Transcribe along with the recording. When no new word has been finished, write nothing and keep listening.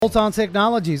Bolt-On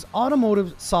Technologies,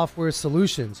 automotive software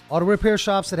solutions. Auto repair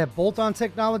shops that have Bolt-On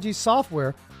Technologies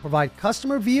software provide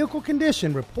customer vehicle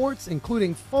condition reports,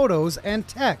 including photos and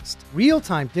text,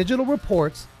 real-time digital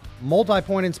reports,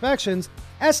 multi-point inspections,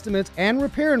 estimates, and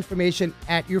repair information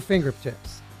at your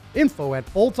fingertips. Info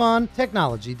at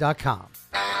boltontechnology.com.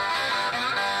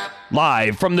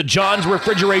 Live from the John's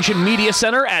Refrigeration Media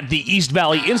Center at the East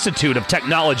Valley Institute of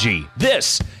Technology,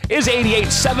 this is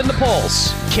 88.7 The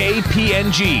Pulse,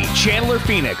 KPNG, Chandler,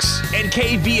 Phoenix, and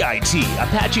KVIT,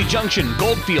 Apache Junction,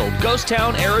 Goldfield, Ghost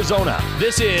Town, Arizona.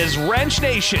 This is Wrench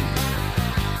Nation.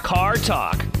 Car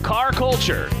talk, car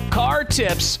culture, car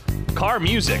tips, car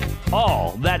music,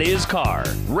 all that is car.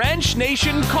 Wrench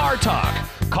Nation Car Talk.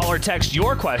 Call or text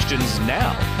your questions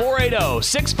now.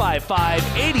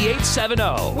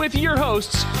 480-655-8870 with your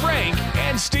hosts, Frank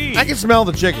and Steve. I can smell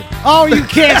the chicken. Oh, you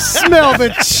can't smell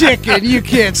the chicken. You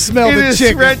can't smell the chicken.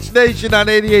 It is Wrench Nation on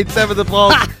 88.7 The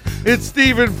Pulse. It's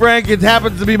Steve and Frank. It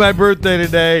happens to be my birthday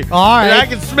today. All right. And I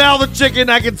can smell the chicken.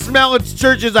 I can smell its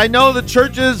churches. I know the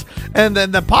churches and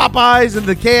then the Popeyes and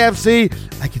the KFC.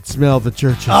 I can smell the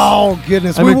churches. Oh,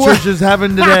 goodness. I'm in churches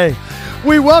heaven today.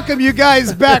 We welcome you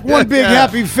guys back. One big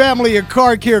happy family of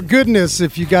car care goodness.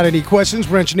 If you got any questions,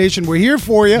 Wrench Nation, we're here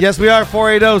for you. Yes, we are.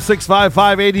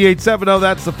 480-655-8870.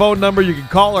 That's the phone number. You can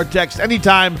call or text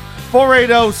anytime.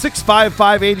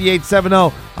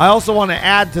 480-655-8870. I also want to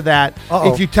add to that,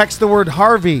 if you text the word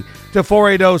Harvey to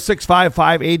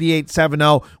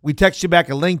 480-655-8870, we text you back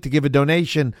a link to give a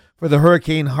donation for the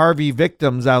Hurricane Harvey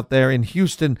victims out there in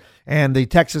Houston and the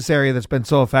Texas area that's been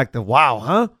so effective. Wow,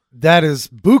 huh? That is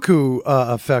buku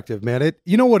effective, man.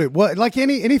 You know what it was? Like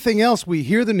anything else, we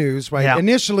hear the news, right? Yeah.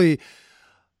 Initially,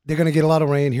 they're going to get a lot of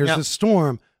rain. Here's the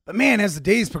storm. But, man, as the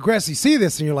days progress, you see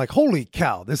this, and you're like, holy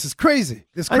cow, this is crazy.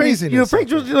 This craziness.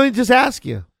 Frank, let me just ask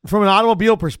you, from an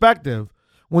automobile perspective,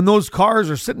 when those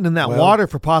cars are sitting in that water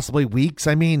for possibly weeks,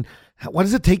 I mean, what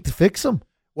does it take to fix them?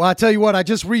 Well, I tell you what, I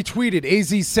just retweeted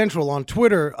AZ Central on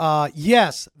Twitter.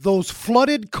 Yes, those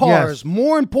flooded cars,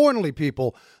 more importantly,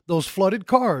 people, those flooded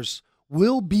cars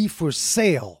will be for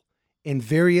sale in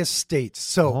various states.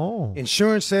 So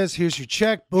insurance says, here's your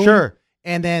check, boom. Sure.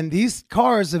 And then these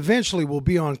cars eventually will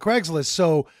be on Craigslist.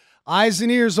 So eyes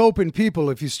and ears open,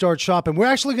 people, if you start shopping. We're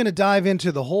actually going to dive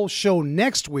into the whole show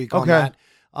next week on that.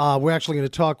 We're actually going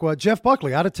to talk with Jeff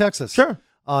Buckley out of Texas. Sure.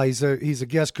 He's a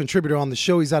guest contributor on the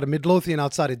show. He's out of Midlothian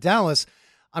outside of Dallas.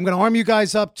 I'm going to arm you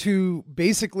guys up to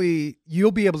basically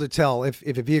you'll be able to tell if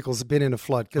a vehicle's been in a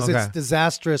flood because it's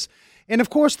disastrous. And,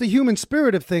 of course, the human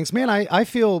spirit of things. Man, I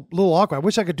feel a little awkward. I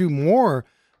wish I could do more.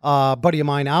 Buddy of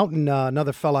mine out and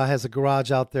another fella has a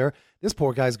garage out there. This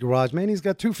poor guy's garage, man, he's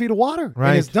got 2 feet of water. Right.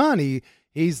 And it's done.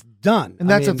 He's done. And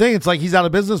that's the thing. It's like he's out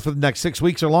of business for the next 6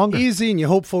 weeks or longer. Easy, and you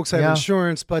hope folks have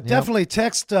insurance. But definitely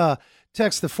text the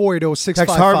 480-655.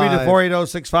 Text Harvey to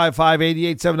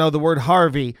 480-655-8870. The word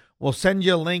Harvey. We'll send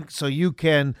you a link so you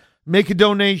can make a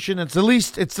donation. It's the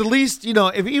least, you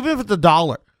know, even if it's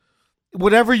 $1,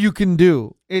 whatever you can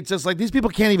do. It's just like these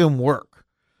people can't even work.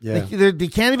 Yeah. They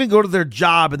can't even go to their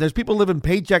job, and there's people living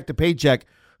paycheck to paycheck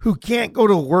who can't go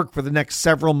to work for the next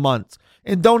several months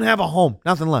and don't have a home,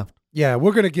 nothing left. Yeah,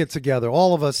 we're going to get together,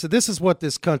 all of us. So this is what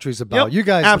this country's about. Yep, you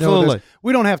guys absolutely. know this.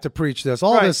 We don't have to preach this.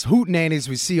 All this hootenannies,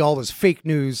 we see all this fake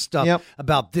news stuff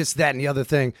about this, that, and the other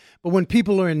thing. But when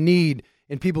people are in need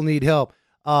and people need help,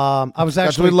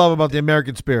 that's what we love about the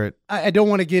American spirit. I don't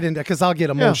want to get into because I'll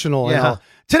get emotional. Yeah.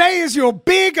 Today is your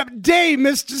big day,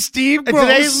 Mr. Steve Gross.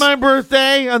 Today's my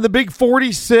birthday on the big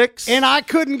 46. And I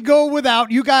couldn't go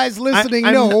without you guys listening.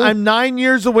 I'm 9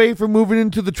 years away from moving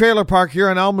into the trailer park here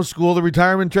on Alma School, the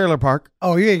retirement trailer park.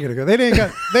 Oh, you ain't going to go. They didn't go.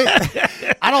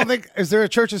 I don't think, is there a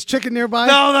Church's Chicken nearby?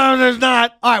 No, there's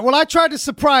not. All right, well, I tried to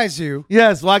surprise you.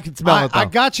 Yes, well, I can smell it, though. I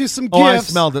got you some gifts. Oh, I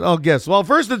smelled it. Oh, gifts. Well,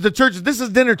 first at the church, this is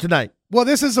dinner tonight. Well,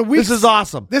 this is a week. This is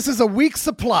awesome. This is a week's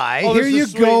supply. Oh, Here you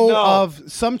sweet. go No. of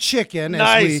some chicken.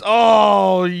 Nice.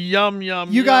 Oh, yum,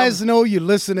 yum, You guys know you're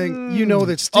listening. You know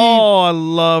that Steve. Oh, I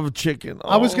love chicken.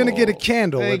 I was going to get a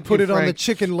candle and put it on the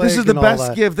chicken leg. This is the and all best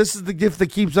that. gift. This is the gift that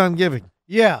keeps on giving.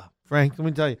 Yeah. Frank, let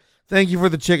me tell you. Thank you for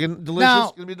the chicken. Delicious. Now,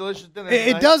 it's going to be delicious dinner It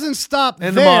tonight. doesn't stop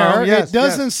And there. tomorrow. Yes, it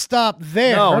doesn't stop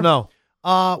there. No.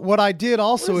 What I did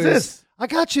also What is is this? I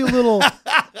got you a little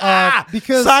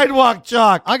because sidewalk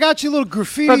chalk. I got you a little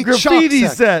graffiti, A graffiti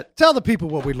chalk set. Tell the people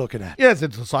what we're looking at. Yes,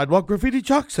 it's a sidewalk graffiti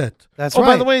chalk set. That's right. Oh,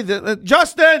 by right. the way,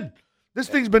 Justin, this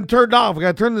thing's been turned off. We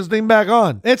got to turn this thing back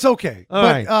on. It's okay. All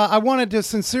but right. I wanted to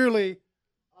sincerely.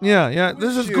 Yeah.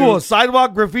 This is you- cool. A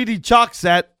sidewalk graffiti chalk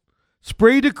set.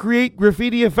 Spray to create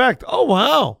graffiti effect. Oh,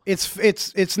 wow.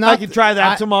 It's not. I can try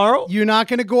that tomorrow. You're not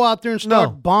going to go out there and start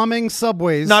No. bombing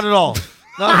subways. Not at all.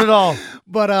 Not at all.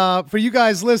 But for you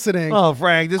guys listening, oh,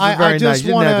 Frank, this is very nice.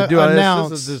 You didn't have to do it.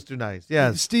 This is just too nice.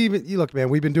 Yes, Steve, you look, man.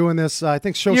 We've been doing this. I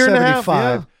think show 75.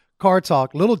 Half, Car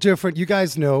Talk, a little different. You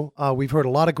guys know we've heard a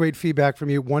lot of great feedback from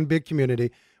you. One big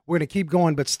community. We're going to keep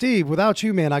going. But Steve, without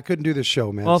you, man, I couldn't do this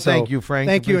show, man. Well, thank you, Frank.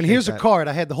 Thank you. And here's a card.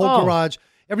 I had the whole garage.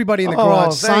 Everybody in the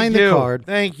garage signed the card.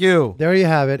 Thank you. There you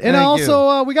have it. And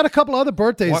also, we got a couple other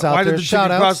birthdays out there. Why did the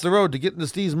chicken cross the road to get into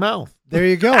Steve's mouth? There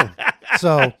you go.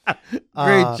 So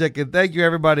great chicken. Thank you,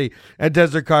 everybody at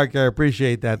Desert Car Care.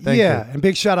 Appreciate that. Thank you. Yeah, and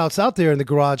big shout outs out there in the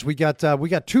garage. We got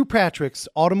two Patricks,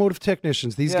 automotive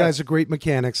technicians. These guys are great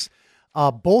mechanics.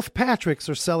 Both Patricks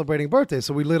are celebrating birthdays,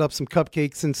 so we lit up some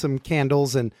cupcakes and some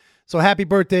candles, and so happy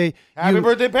birthday! Happy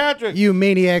birthday, Patrick! You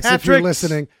maniacs, if you're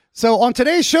listening. So on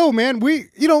today's show, man,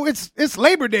 it's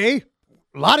Labor Day.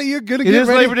 A lot of you gonna get ready. It is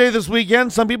Labor Day this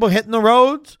weekend. Some people hitting the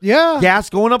roads. Yeah, gas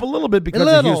going up a little bit because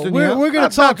of Houston. We're going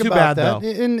to talk about that.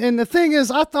 And the thing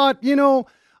is, I thought, without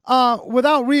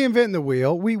reinventing the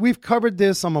wheel, we've covered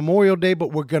this on Memorial Day,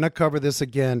 but we're going to cover this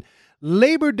again.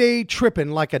 Labor Day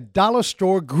tripping like a dollar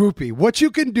store groupie. What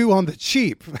you can do on the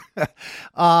cheap,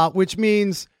 which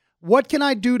means what can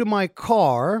I do to my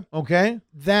car? Okay,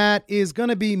 that is going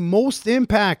to be most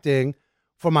impacting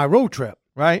for my road trip.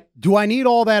 Right. Do I need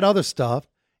all that other stuff?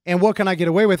 And what can I get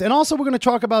away with? And also, we're going to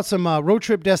talk about some road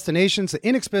trip destinations,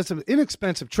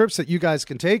 inexpensive trips that you guys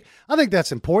can take. I think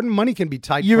that's important. Money can be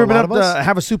tight. You ever been up to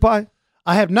Havasupai?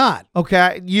 I have not.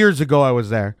 Okay, years ago I was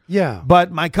there. Yeah.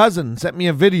 But my cousin sent me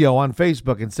a video on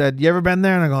Facebook and said, you ever been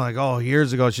there? And I go like, oh,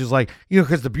 years ago. She's like,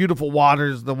 because the beautiful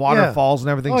waters, the waterfalls and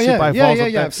everything. Oh, yeah. Falls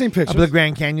Yeah. I've seen pictures. Up the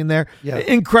Grand Canyon there. Yeah.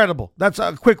 Incredible. That's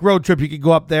a quick road trip. You could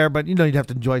go up there, but you'd have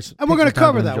to enjoy some. And we're going to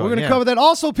cover that. We're going to cover that.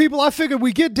 Also, people, I figured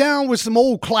we get down with some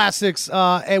old classics.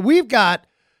 And we've got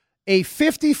a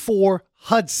 54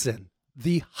 Hudson,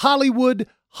 the Hollywood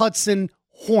Hudson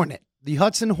Hornet. The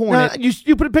Hudson Hornet. Now,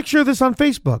 you put a picture of this on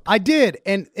Facebook. I did,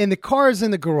 and the car is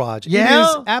in the garage. Yeah? It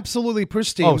is absolutely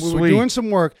pristine. Oh, we were doing some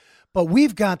work, but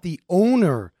we've got the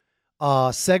owner,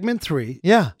 segment 3.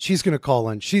 Yeah. She's going to call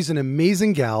in. She's an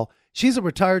amazing gal. She's a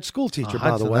retired school teacher,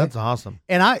 by the way. That's awesome.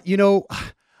 And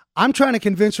I'm trying to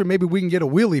convince her maybe we can get a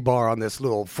wheelie bar on this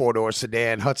little 4-door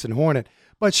sedan Hudson Hornet.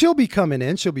 But she'll be coming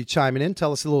in. She'll be chiming in,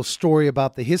 tell us a little story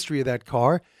about the history of that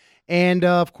car. And,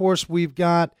 of course, we've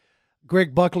got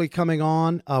Greg Buckley coming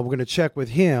on. We're going to check with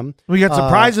him. We got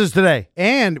surprises today.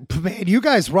 And, man, you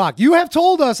guys rock. You have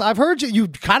told us, I've heard you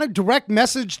kind of direct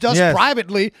messaged us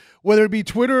privately, whether it be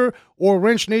Twitter or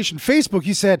Wrench Nation Facebook.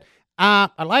 You said, I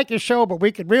like your show, but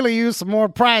we could really use some more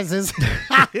prizes.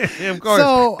 Of course.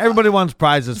 So, everybody wants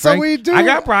prizes, Frank. So we do. I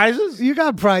got prizes. You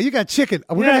got prize. You got chicken.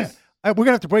 We're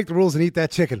gonna have to break the rules and eat that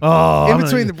chicken in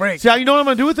between the breaks. See, you know what I'm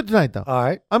gonna do with it tonight, though? All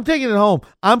right, I'm taking it home.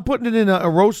 I'm putting it in a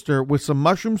roaster with some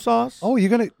mushroom sauce. Oh,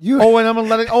 and I'm gonna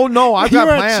let it. Oh no, I've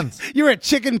got plans. You're a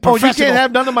chicken professional. Oh, you can't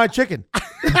have none of my chicken.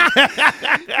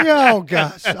 Oh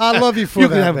gosh, I love you for that. You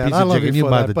can have a piece of chicken. You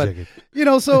buy the chicken.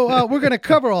 So we're gonna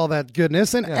cover all that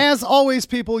goodness, and as always,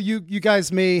 people, you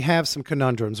guys may have some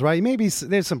conundrums, right? Maybe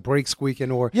there's some brake squeaking,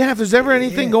 or if there's ever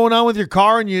anything going on with your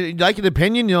car and you'd like an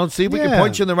opinion, see if we can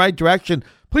point you in the right direction.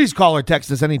 Please call or text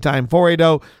us anytime,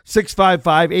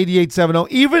 480-655-8870.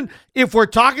 Even if we're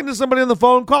talking to somebody on the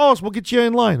phone, call us. We'll get you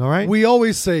in line, all right? We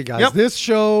always say, guys, this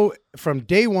show from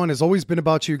day one has always been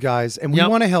about you guys, and we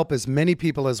want to help as many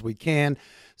people as we can.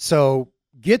 So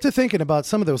get to thinking about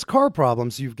some of those car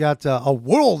problems. You've got a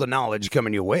world of knowledge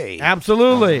coming your way.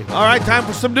 Absolutely. All right, time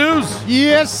for some news.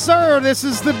 Yes, sir. This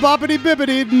is the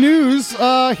boppity-bippity news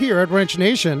here at Wrench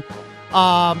Nation.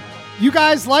 You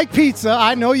guys like pizza.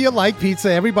 I know you like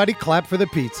pizza. Everybody clap for the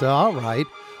pizza. All right.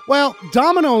 Well,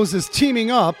 Domino's is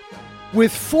teaming up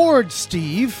with Ford,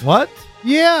 Steve. What?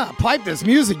 Yeah, pipe this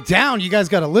music down. You guys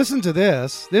got to listen to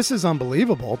this. This is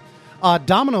unbelievable.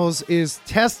 Domino's is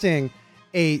testing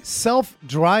a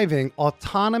self-driving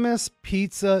autonomous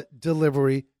pizza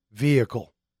delivery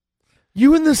vehicle.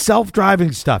 You and the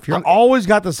self-driving stuff. You're always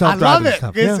got the self-driving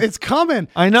stuff. I love it. It's coming.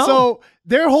 I know. So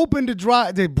they're hoping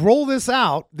to roll this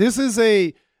out. This is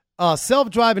a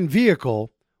self-driving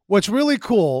vehicle. What's really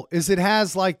cool is it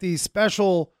has like these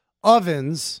special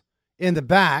ovens in the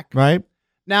back. Right.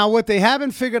 Now, what they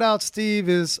haven't figured out, Steve,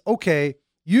 is, okay,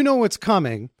 you know it's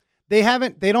coming. They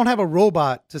don't have a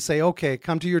robot to say, okay,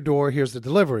 come to your door, here's the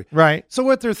delivery. Right. So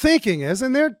what they're thinking is,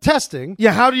 and they're testing.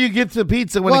 Yeah, how do you get to the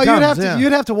pizza when it comes?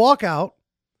 You'd have to walk out,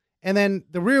 and then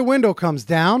the rear window comes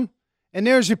down, and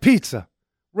there's your pizza,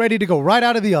 ready to go right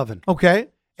out of the oven. Okay.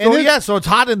 So it's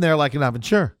hot in there like an oven,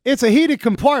 sure. It's a heated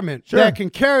compartment that can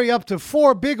carry up to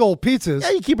 4 big old pizzas.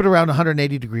 Yeah, you keep it around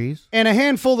 180 degrees. And a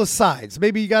handful of sides.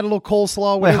 Maybe you got a little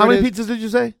coleslaw. Wait, how many pizzas did you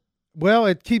say? Well,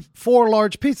 it keeps 4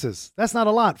 large pizzas. That's not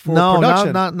a lot for no,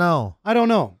 production. No. I don't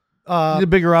know. Need a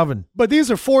bigger oven. But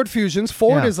these are Ford Fusions.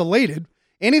 Ford is elated.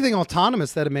 Anything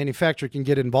autonomous that a manufacturer can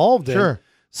get involved in. Sure.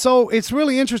 So it's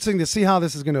really interesting to see how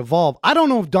this is going to evolve. I don't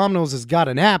know if Domino's has got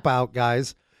an app out,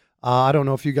 guys. I don't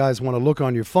know if you guys want to look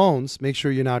on your phones. Make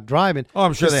sure you're not driving. Oh,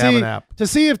 I'm sure they have an app. To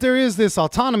see if there is this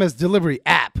autonomous delivery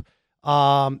app.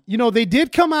 They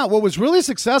did come out. What was really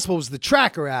successful was the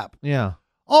Tracker app. Yeah.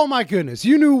 Oh, my goodness.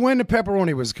 You knew when the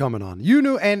pepperoni was coming on. You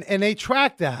knew, and they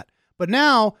tracked that. But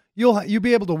now you'll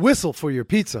be able to whistle for your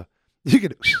pizza. You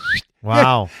could.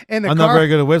 Wow. And I'm not very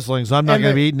good at whistling, so I'm not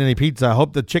going to be eating any pizza. I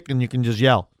hope the chicken you can just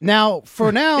yell. Now,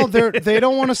 for now, they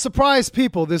don't want to surprise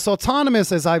people. This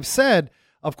autonomous, as I've said,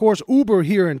 of course, Uber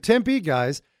here in Tempe,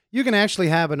 guys, you can actually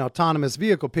have an autonomous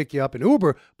vehicle pick you up in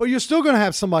Uber, but you're still going to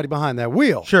have somebody behind that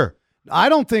wheel. Sure. I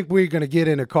don't think we're going to get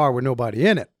in a car with nobody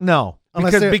in it. No.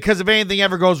 Because if anything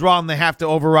ever goes wrong, they have to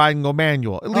override and go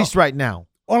manual, at least right now.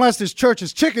 Unless there's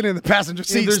Church's Chicken in the passenger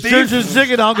seat. If there's Church's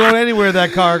Chicken, I'll go anywhere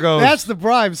that car goes. That's the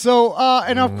bribe. So,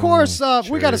 and of course,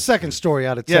 we got a second story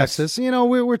out of Texas. Yes.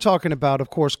 We're talking about, of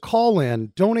course, call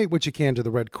in, donate what you can to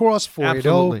the Red Cross,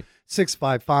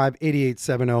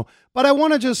 480-655-8870. But I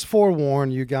want to just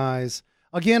forewarn you guys,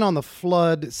 again, on the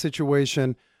flood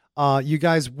situation, you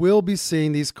guys will be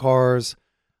seeing these cars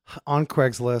on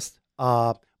Craigslist.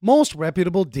 Most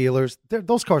reputable dealers,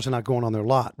 those cars are not going on their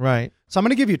lot. Right. So I'm going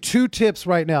to give you 2 tips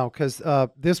right now because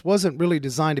this wasn't really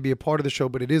designed to be a part of the show,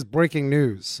 but it is breaking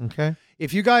news. Okay.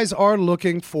 If you guys are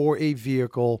looking for a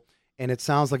vehicle, and it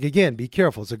sounds like, again, be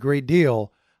careful, it's a great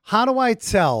deal. How do I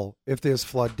tell if there's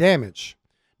flood damage?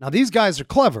 Now, these guys are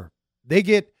clever. They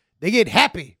get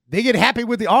happy. They get happy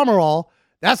with the Armor All.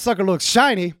 That sucker looks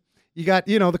shiny. You got,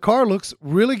 the car looks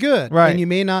really good. Right. And you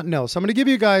may not know. So I'm going to give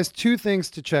you guys 2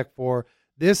 things to check for.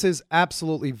 This is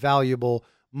absolutely valuable.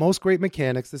 Most great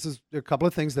mechanics, this is a couple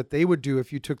of things that they would do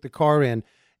if you took the car in.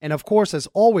 And of course, as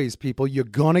always, people, you're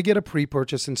going to get a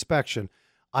pre-purchase inspection.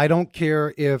 I don't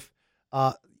care if,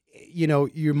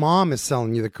 your mom is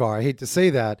selling you the car. I hate to say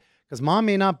that because mom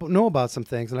may not know about some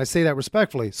things. And I say that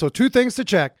respectfully. So 2 things to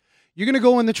check. You're going to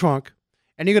go in the trunk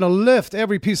and you're going to lift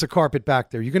every piece of carpet back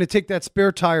there. You're going to take that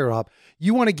spare tire up.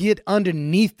 You want to get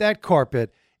underneath that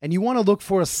carpet and you want to look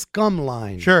for a scum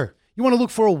line. Sure. You want to look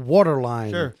for a water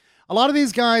line. Sure. A lot of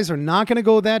these guys are not going to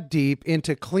go that deep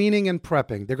into cleaning and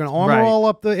prepping. They're going to armor all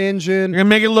up the engine. They're going to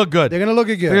make it look good. They're going to look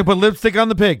good. They're going to put lipstick on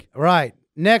the pig. Right.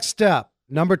 Next step,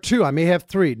 number 2. I may have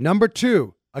 3. Number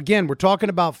 2, again, we're talking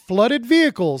about flooded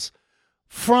vehicles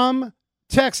from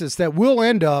Texas that will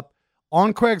end up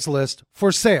on Craigslist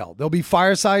for sale. There'll be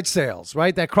fireside sales,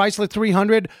 right? That Chrysler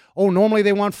 300, normally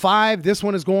they want $5,000. This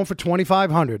one is going for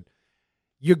 $2,500.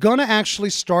 You're going to actually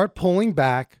start pulling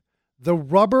back the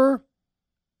rubber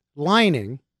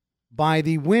lining by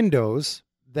the windows,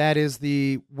 that is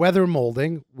the weather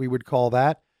molding, we would call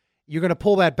that. You're going to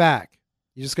pull that back.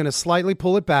 You're just going to slightly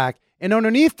pull it back. And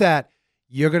underneath that,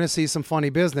 you're going to see some funny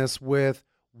business with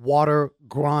water,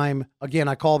 grime. Again,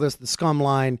 I call this the scum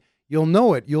line. You'll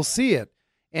know it. You'll see it.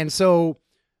 And so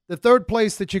the third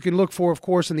place that you can look for, of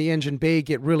course, in the engine bay,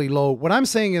 get really low. What I'm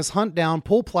saying is hunt down,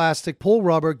 pull plastic, pull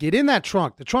rubber, get in that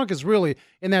trunk. The trunk is really,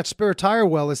 in that spare tire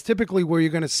well, is typically where you're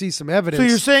going to see some evidence. So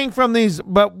you're saying from these,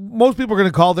 but most people are going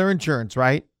to call their insurance,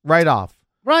 right? Right off.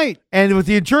 Right. And if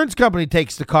the insurance company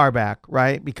takes the car back,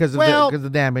 right, because of the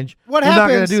damage, what they're happens,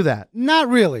 not going to do that. Not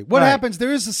really. What happens,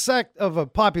 there is a sect of a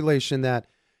population that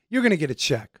you're going to get a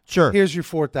check. Sure. Here's your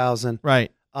 $4,000. Right.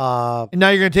 And now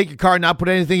you're going to take your car and not put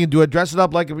anything into it, dress it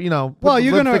up like, put you're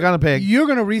lipstick on a pig. You're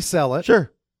going to resell it.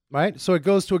 Sure. Right? So it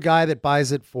goes to a guy that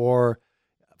buys it for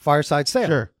fireside sale.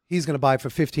 Sure. He's going to buy it for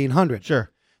 $1,500.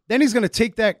 Sure. Then he's going to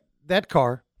take that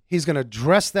car. He's going to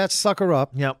dress that sucker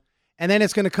up. Yep. And then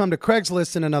it's going to come to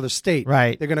Craigslist in another state.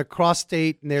 Right. They're going to cross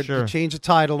state and they change the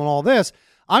title and all this.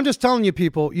 I'm just telling you,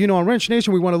 people, on Wrench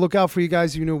Nation, we want to look out for you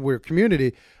guys. We're a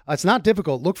community. It's not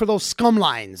difficult. Look for those scum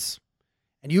lines.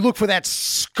 And you look for that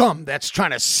scum that's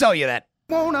trying to sell you that.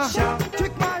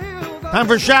 Time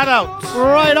for shout-outs.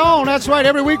 Right on. That's right.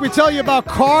 Every week we tell you about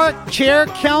Car Care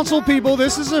Council, people.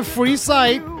 This is a free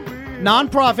site.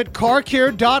 Nonprofit,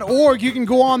 carcare.org. You can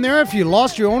go on there. If you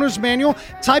lost your owner's manual,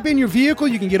 type in your vehicle.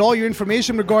 You can get all your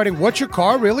information regarding what your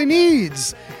car really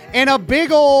needs. And a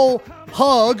big old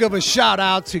hug of a shout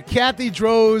out to Kathy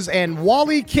Droz and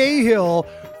Wally Cahill,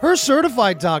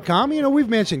 hercertified.com. We've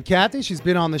mentioned Kathy. She's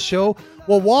been on the show.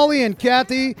 Well, Wally and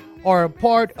Kathy are a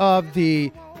part of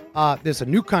the, there's a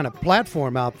new kind of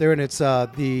platform out there, and it's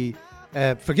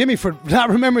forgive me for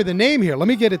not remembering the name here. Let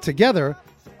me get it together.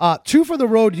 Two for the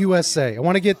Road USA. I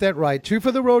want to get that right. Two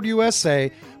for the Road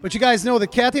USA. But you guys know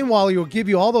that Kathy and Wally will give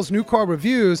you all those new car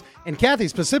reviews. And Kathy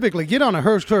specifically, get on a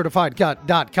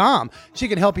HerCertified.com. She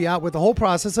can help you out with the whole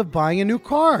process of buying a new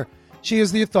car. She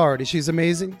is the authority. She's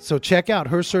amazing. So check out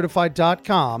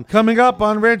HerCertified.com. Coming up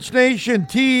on Wrench Nation,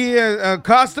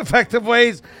 cost-effective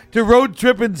ways to road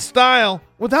trip in style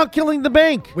without killing the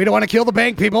bank. We don't want to kill the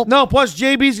bank, people. No, plus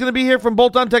JB's going to be here from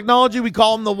Bolt On Technology. We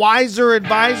call him the Wiser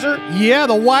Advisor. Yeah,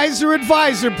 the Wiser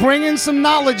Advisor, bringing some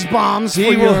knowledge bombs for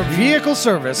your vehicle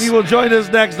service. He will join us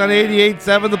next on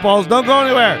 88.7 The Pulse. Don't go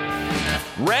anywhere.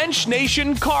 Wrench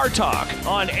Nation Car Talk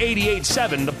on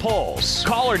 88.7 The Pulse.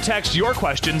 Call or text your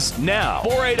questions now.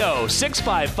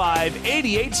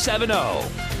 480-655-8870.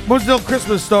 What's the old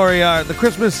Christmas story? The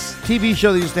Christmas TV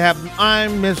show that used to have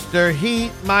I'm Mr.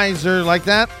 Heat Miser, like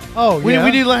that. Oh, yeah.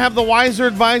 We need to have the Wiser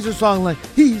Advisor song, like,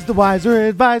 he's the Wiser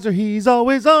Advisor, he's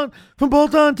always on. From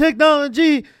Bolt On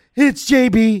Technology, it's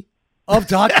JB.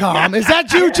 Of.com. Is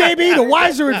that you, JB, the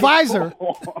Wiser Advisor?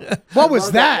 What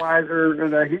was that? Wiser,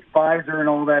 the Heat Visor and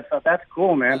all that stuff. That's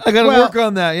cool, man. I got to work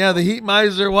on that. Yeah, the Heat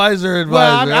Miser, Wiser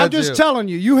Advisor. Well, I'm just telling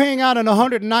you, you hang out in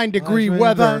 109-degree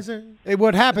weather,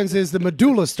 what happens is the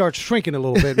medulla starts shrinking a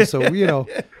little bit. And so,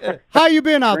 how you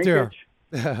been out there?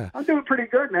 I'm doing pretty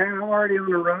good, man. I'm already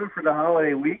on the road for the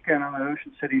holiday weekend. I'm in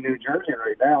Ocean City, New Jersey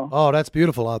right now. Oh, that's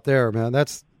beautiful out there, man.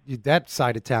 That's that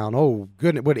side of town. Oh,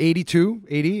 goodness. What, 82,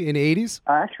 80 in the 80s?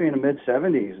 Actually, in the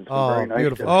mid-70s. It's very nice.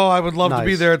 Beautiful. Oh, I would love to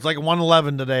be there. It's like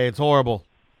 111 today. It's horrible.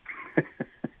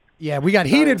 Yeah, we got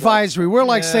heat advisory. We're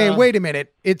like saying, wait a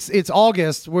minute, it's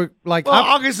August. We're like,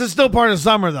 August is still part of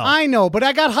summer, though. I know, but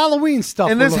I got Halloween stuff.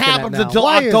 And this happens until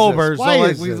October, so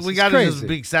like we got to just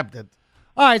be accepted.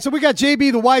 All right, so we got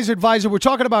JB, the Wiser Advisor. We're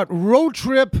talking about road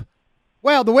trip.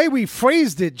 Well, the way we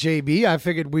phrased it, JB, I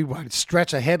figured we would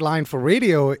stretch a headline for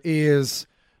radio is,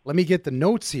 let me get the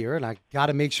notes here, and I got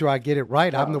to make sure I get it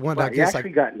right. I'm the one that You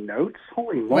actually got notes?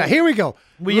 Holy moly. Well, here we go.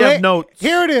 We have notes.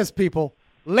 Here it is, people.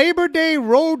 Labor Day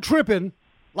road tripping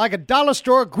like a dollar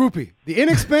store groupie. The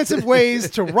inexpensive ways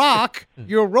to rock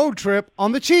your road trip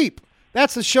on the cheap.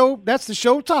 That's the show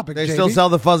topic, They JB. still sell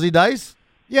the fuzzy dice?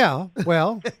 Yeah,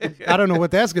 well, I don't know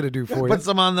what that's going to do for you. Put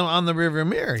some on the rearview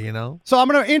mirror, So I'm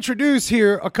going to introduce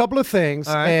here a couple of things.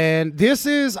 All right. And this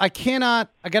is, I got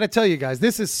to tell you guys,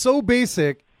 this is so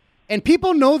basic. And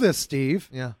people know this, Steve.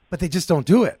 Yeah. But they just don't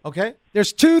do it. Okay.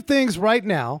 There's two things right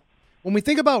now. When we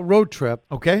think about road trip,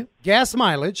 Okay. gas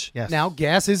mileage. Yes. Now,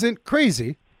 gas isn't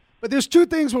crazy. But there's two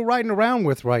things we're riding around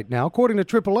with right now, according to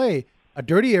AAA, a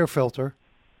dirty air filter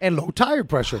and low tire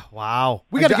pressure. Wow.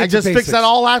 We gotta I get to just fixed basics. that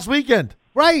all last weekend.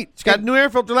 Right. It's got a new air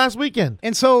filter last weekend.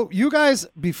 And so you guys,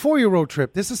 before your road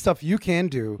trip, this is stuff you can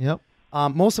do. Yep.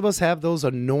 Most of us have those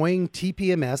annoying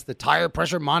TPMS, the tire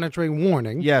pressure monitoring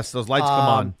warning. Yes, those lights come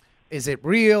on. Is it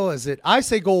real? I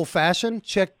say go old-fashioned.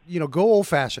 Check, go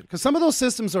old-fashioned. Because some of those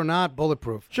systems are not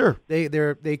bulletproof. Sure.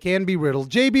 They can be riddled.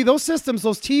 JB, those systems,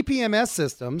 those TPMS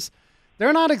systems,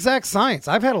 they're not exact science.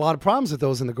 I've had a lot of problems with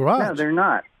those in the garage. No, they're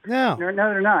not. No. No,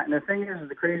 they're not. And the thing is,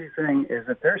 the crazy thing is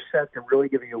that they're set to really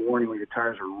give you a warning when your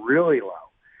tires are really low.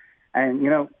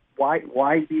 And,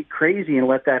 why be crazy and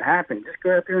let that happen? Just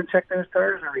go out there and check those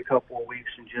tires every couple of weeks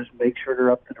and just make sure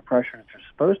they're up to the pressure that they're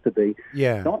supposed to be.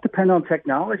 Yeah. Don't depend on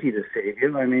technology to save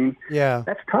you. I mean,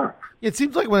 that's tough. It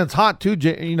seems like when it's hot, too,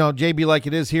 JB, like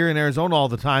it is here in Arizona all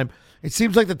the time, it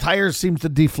seems like the tires seem to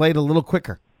deflate a little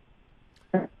quicker.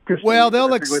 Well,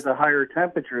 with the higher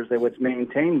temperatures, they would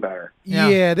maintain better.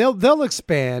 Yeah, they'll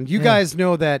expand. You guys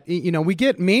know that we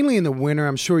get mainly in the winter.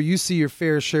 I'm sure you see your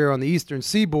fair share on the eastern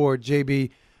seaboard,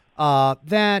 JB.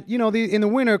 That in the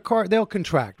winter they'll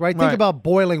contract, right? Think about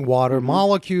boiling water,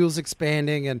 molecules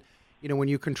expanding, and when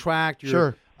you contract,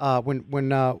 sure.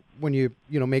 When you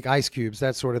make ice cubes,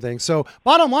 that sort of thing. So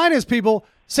bottom line is, people,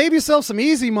 save yourself some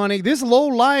easy money. This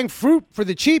low-lying fruit for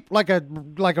the cheap, like a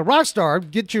rock star.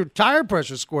 Get your tire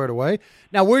pressure squared away.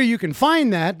 Now, where you can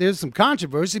find that, there's some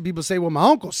controversy. People say, well, my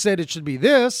uncle said it should be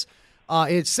this.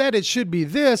 It said it should be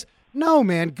this. No,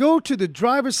 man. Go to the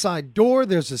driver's side door.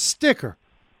 There's a sticker.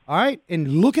 All right?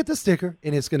 And look at the sticker,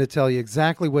 and it's going to tell you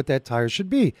exactly what that tire should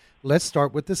be. Let's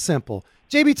start with the simple.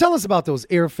 JB, tell us about those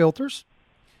air filters.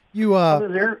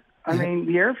 The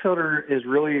air filter is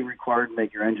really required to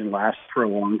make your engine last for a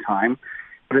long time.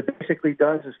 What it basically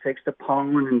does is takes the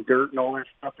pollen and dirt and all that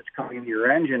stuff that's coming into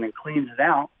your engine and cleans it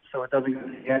out so it doesn't go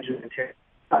to the engine and tear it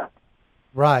up.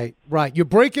 Right. You're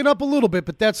breaking up a little bit,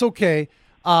 but that's okay.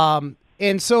 And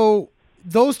so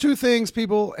those two things,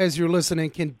 people, as you're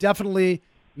listening, can definitely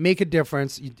make a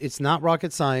difference. It's not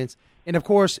rocket science. And, of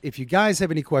course, if you guys have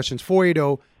any questions,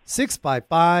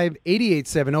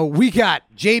 480-655-8870. We got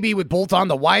JB with Bolt On,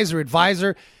 the Wiser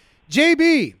Advisor.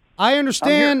 JB, I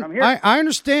understand. I'm here. I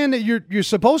understand that you're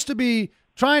supposed to be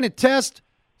trying to test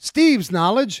Steve's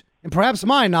knowledge and perhaps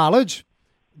my knowledge.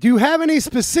 Do you have any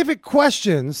specific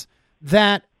questions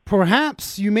that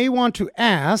perhaps you may want to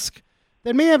ask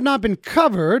that may have not been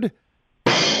covered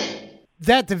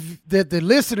that the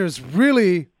listeners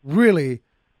really, really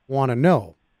want to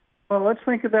know? Well, let's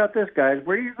think about this, guys.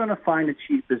 Where are you going to find the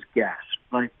cheapest gas?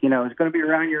 Like, is it going to be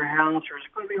around your house, or is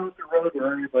it going to be on the road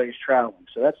where everybody's traveling?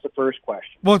 So that's the first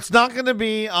question. Well, it's not going to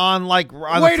be on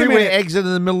the freeway exit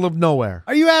in the middle of nowhere.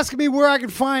 Are you asking me where I can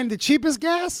find the cheapest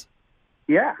gas?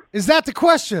 Yeah. Is that the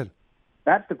question?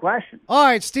 That's the question. All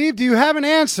right, Steve, do you have an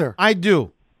answer? I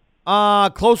do.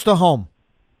 Close to home.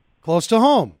 Close to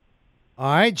home.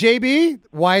 All right, JB,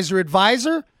 Wiser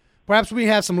Advisor. Perhaps we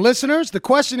have some listeners. The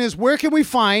question is, where can we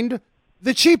find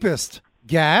the cheapest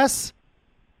gas?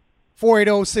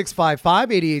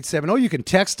 480-655-8870. You can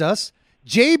text us.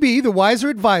 JB, the Wiser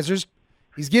Advisors,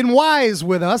 he's getting wise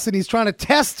with us, and he's trying to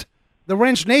test the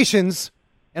Wrench Nations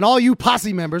and all you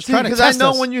posse members. Trying to test us. Because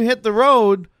I know when you hit the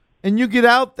road and you get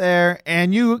out there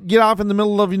and you get off in the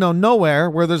middle of nowhere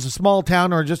where there's a small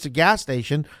town or just a gas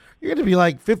station, you're going to be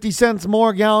like 50 cents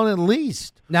more a gallon at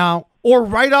least. Now, or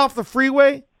right off the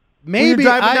freeway. Maybe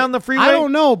you're driving down the freeway. I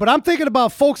don't know, but I'm thinking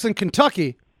about folks in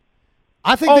Kentucky.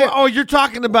 I think. You're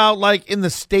talking about like in the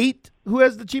state who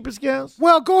has the cheapest gas?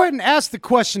 Well, go ahead and ask the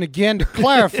question again to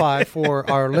clarify for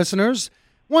our listeners.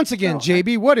 Once again,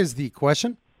 JB, what is the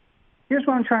question? Here's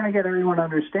what I'm trying to get everyone to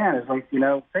understand is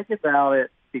think about it,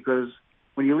 because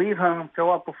when you leave home,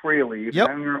 fill up before you leave. Yep.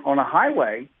 And you're on a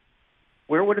highway,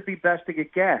 where would it be best to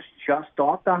get gas? Just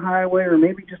off the highway, or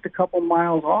maybe just a couple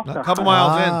miles off the highway? A couple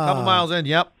miles in,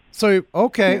 yep. So,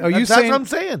 okay. Are you that's saying? What I'm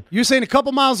saying. You're saying a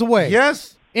couple miles away?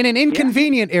 Yes. In an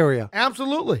inconvenient area?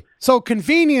 Absolutely. So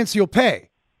convenience you'll pay?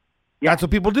 Yeah. That's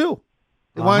what people do.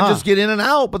 They want to just get in and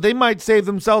out, but they might save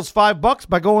themselves $5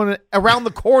 by going around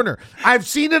the corner. I've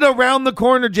seen it around the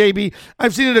corner, JB.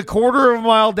 I've seen it a quarter of a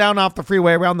mile down off the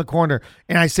freeway around the corner,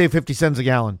 and I save 50 cents a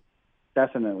gallon.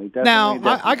 Definitely. Now,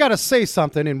 I got to say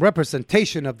something in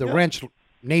representation of the Wrench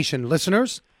Nation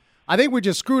listeners. I think we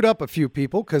just screwed up a few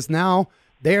people, because now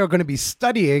they are going to be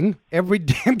studying every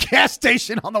damn gas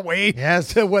station on the way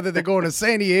to whether they're going to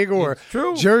San Diego or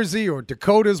Jersey or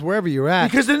Dakotas, wherever you're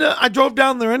at. Because then I drove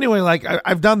down there anyway. Like,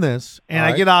 I've done this, and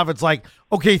I get off. It's like,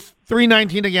 okay,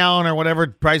 $3.19 a gallon or whatever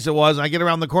price it was. And I get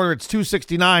around the corner. It's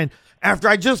 $2.69. After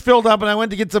I just filled up and I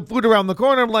went to get some food around the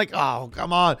corner, I'm like, oh,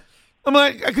 come on. I'm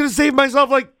like, I could have saved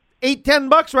myself like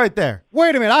 $8-10 right there.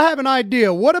 Wait a minute. I have an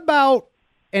idea. What about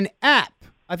an app?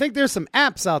 I think there's some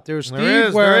apps out there,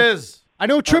 Steve. There is. I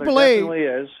know AAA. There definitely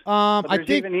is. But there's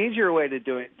even easier way to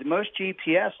do it. The most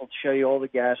GPS will show you all the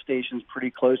gas stations pretty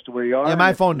close to where you are. Yeah,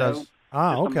 my phone does.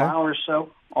 Okay. A mile or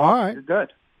so. All right. You're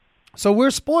good. So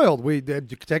we're spoiled.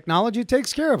 Technology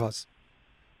takes care of us.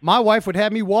 My wife would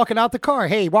have me walking out the car.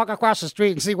 Hey, walk across the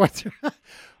street and see what.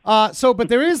 But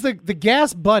there is the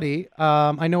Gas Buddy.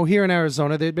 I know here in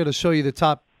Arizona, they'd be able to show you the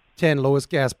top 10 lowest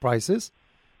gas prices.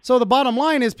 So the bottom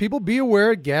line is, people be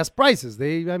aware of gas prices.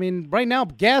 Right now,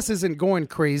 gas isn't going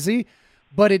crazy,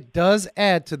 but it does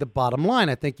add to the bottom line.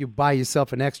 I think you buy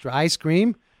yourself an extra ice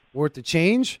cream worth the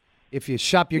change if you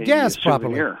shop your gas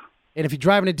properly. And if you're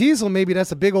driving a diesel, maybe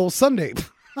that's a big old sundae.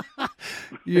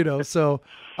 So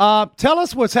tell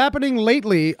us what's happening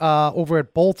lately over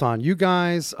at Bolt On. You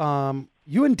guys,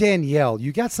 you and Danielle,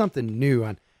 you got something new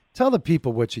on. Tell the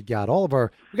people what you got. We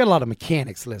got a lot of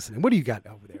mechanics listening. What do you got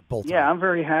over there, Bolt On? Yeah, I'm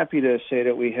very happy to say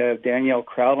that we have Danielle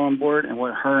Kraut on board, and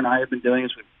what her and I have been doing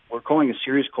is we're calling a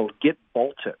series called Get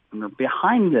Bolted. And we're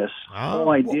behind this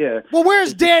whole idea. Well,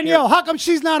 where's Danielle? How come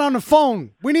she's not on the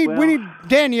phone? We need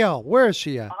Danielle. Where is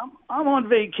she at? I'm on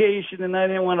vacation, and I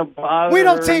didn't want to bother. We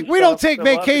don't take vacation. I'll have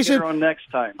to get her on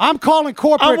next time. I'm calling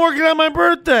corporate. I'm working on my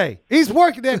birthday. He's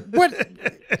working there. What?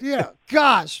 Yeah,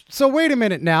 gosh. So wait a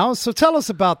minute now. So tell us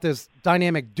about this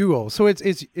dynamic duo. So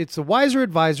it's a Wiser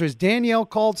Advisor. Is Danielle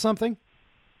called something?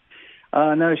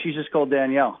 No, she's just called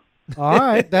Danielle. All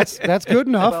right, that's good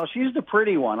enough. Well, she's the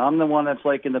pretty one. I'm the one that's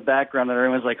like in the background, and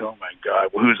everyone's like, "Oh my God,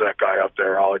 who's that guy up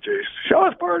there?" Oh, geez, show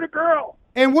us part of the girl.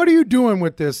 And what are you doing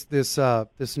with this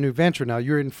new venture now?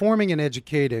 You're informing and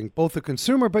educating both the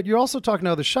consumer, but you're also talking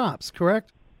to other shops,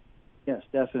 correct? Yes,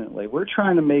 definitely. We're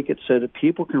trying to make it so that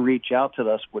people can reach out to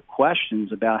us with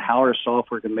questions about how our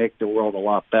software can make the world a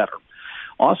lot better.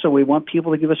 Also, we want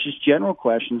people to give us just general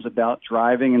questions about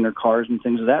driving in their cars and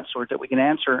things of that sort that we can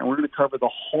answer, and we're going to cover the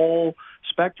whole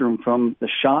spectrum from the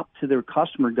shop to their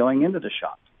customer going into the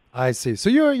shop. I see. So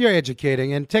you're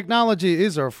educating, and technology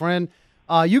is our friend.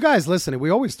 You guys listening, we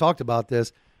always talked about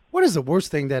this. What is the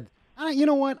worst thing that, you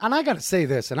know what, and I got to say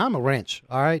this, and I'm a wrench,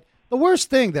 all right? The worst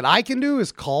thing that I can do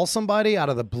is call somebody out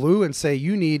of the blue and say,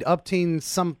 you need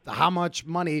how much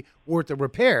money worth of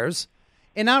repairs,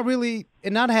 and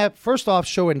not have, first off,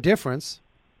 show indifference.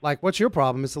 Like, what's your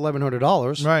problem? It's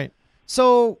 $1,100. Right.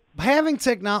 So having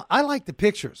technology, I like the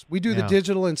pictures. We do the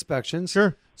digital inspections.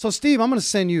 Sure. So, Steve, I'm going to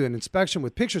send you an inspection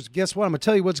with pictures. Guess what? I'm going to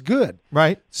tell you what's good.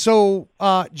 Right. So,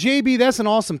 JB, that's an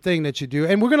awesome thing that you do.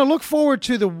 And we're going to look forward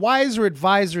to the Wiser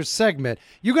Advisor segment.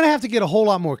 You're going to have to get a whole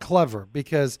lot more clever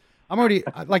because I'm already,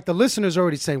 like the listeners are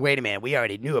already saying, wait a minute, we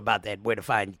already knew about that, where to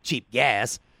find cheap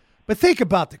gas. But think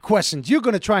about the questions. You're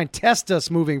going to try and test us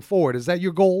moving forward. Is that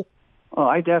your goal? Well,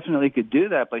 I definitely could do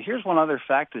that. But here's one other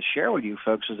fact to share with you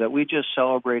folks is that we just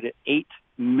celebrated 8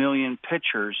 million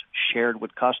pictures shared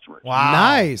with customers. Wow.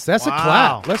 Nice. That's a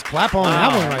clap. Let's clap on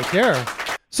that one right there.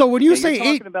 So when you say you're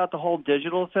talking about the whole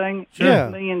digital thing, Sure.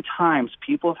 8 million times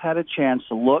people have had a chance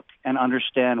to look and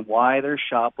understand why their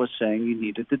shop was saying you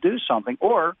needed to do something,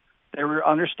 or they were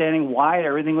understanding why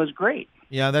everything was great.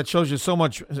 Yeah, that shows you so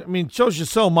much. I mean, it shows you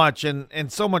so much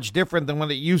and so much different than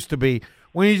what it used to be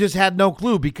when you just had no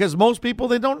clue, because most people,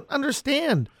 they don't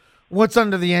understand what's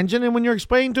under the engine. And when you're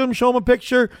explaining to them, show them a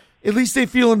picture, at least they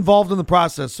feel involved in the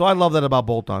process. So I love that about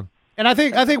Bolt-On. And I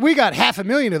think we got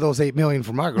 500,000 of those 8 million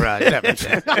from our garage.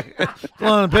 A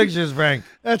lot of pictures, Frank.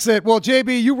 That's it. Well,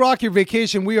 JB, you rock your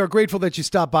vacation. We are grateful that you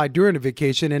stopped by during the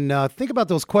vacation. And think about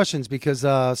those questions because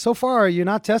so far you're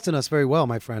not testing us very well,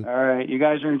 my friend. All right, you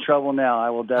guys are in trouble now. I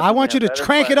will definitely. I want you to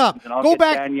crank it up. And I'll Go get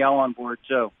back. Danielle on board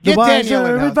too. Get Danielle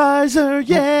in the house. Advisor,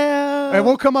 yeah. And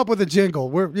we'll come up with a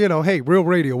jingle. We're, hey, real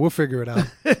radio. We'll figure it out.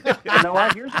 You know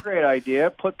what? Here's a great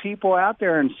idea. Put people out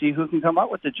there and see who can come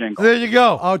up with the jingle. There you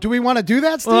go. Oh, do we want to do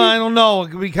that, Steve? Well, I don't know.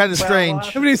 It could be kind of strange.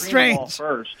 It'd be strange.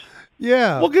 First.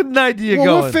 Yeah. We'll get an idea going.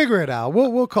 We'll figure it out.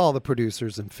 We'll call the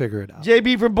producers and figure it out.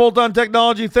 JB from Bolt-On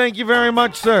Technology, thank you very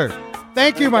much, sir.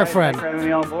 Thank you, my friend. Thanks for having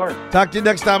me on board. Talk to you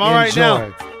next time. All right,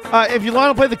 Enjoy. now, if you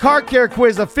want to play the car care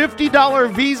quiz, a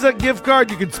 $50 Visa gift card,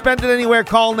 you can spend it anywhere.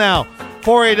 Call now.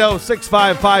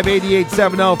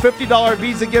 480-655-8870. $50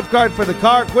 Visa gift card for the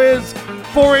car quiz.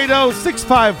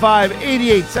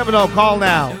 480-655-8870. Call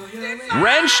now.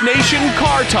 Wrench Nation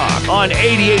Car Talk on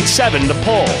 88.7 The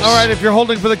Pulse. All right, if you're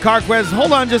holding for the car quiz,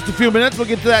 hold on just a few minutes. We'll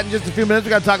get to that in just a few minutes. We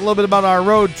got to talk a little bit about our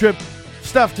road trip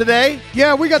stuff today.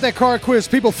 Yeah, we got that car quiz,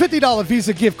 people. $50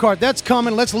 Visa gift card. That's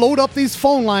coming. Let's load up these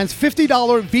phone lines.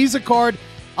 $50 Visa card.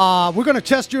 We're going to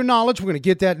test your knowledge. We're going to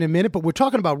get that in a minute, but we're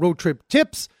talking about road trip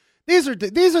tips. These are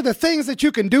the things that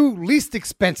you can do least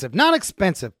expensive, not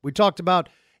expensive. We talked about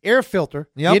air filter,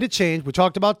 get it changed. We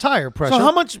talked about tire pressure. So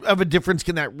how much of a difference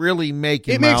can that really make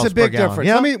in It makes a big difference.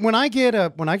 Yeah? I mean, when I get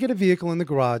a vehicle in the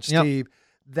garage, Steve,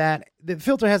 that the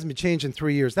filter hasn't been changed in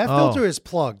 3 years. That filter is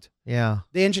plugged. Yeah.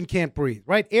 The engine can't breathe,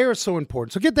 right? Air is so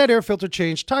important. So get that air filter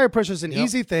changed. Tire pressure is an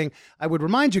easy thing. I would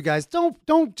remind you guys,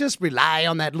 don't just rely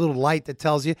on that little light that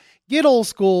tells you. Get old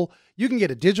school. You can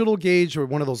get a digital gauge or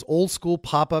one of those old school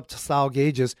pop-up style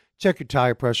gauges. Check your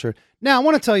tire pressure. Now, I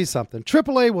want to tell you something.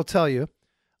 AAA will tell you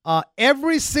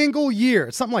every single year,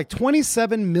 something like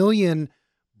 27 million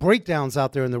breakdowns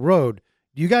out there in the road.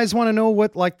 Do you guys want to know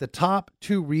what like the top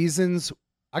 2 reasons?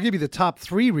 I'll give you the top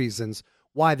 3 reasons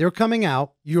why they're coming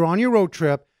out. You're on your road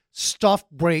trip, stuff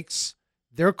breaks.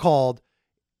 They're called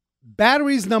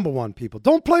batteries. Number 1, people.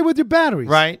 Don't play with your batteries.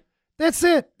 Right. That's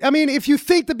it. I mean, if you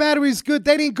think the battery's good,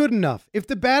 that ain't good enough. If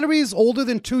the battery is older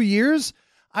than 2 years,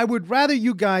 I would rather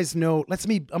you guys know, I'm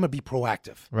going to be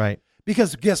proactive. Right.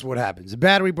 Because guess what happens? The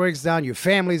battery breaks down, your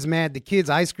family's mad, the kids'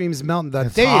 ice cream's melting, the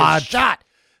It's day hot. is shot.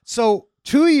 So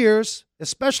 2 years,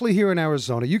 especially here in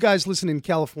Arizona, you guys listening in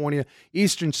California,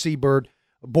 Eastern Seaboard,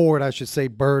 board, I should say,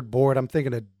 board. I'm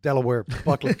thinking of Delaware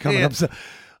Bucklet coming up. So,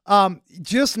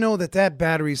 just know that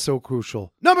battery is so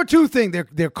crucial. Number 2 thing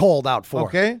they're called out for.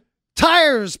 Okay.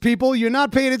 Tires, people. You're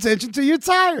not paying attention to your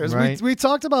tires. Right. We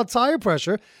talked about tire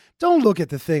pressure. Don't look at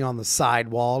the thing on the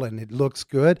sidewall and it looks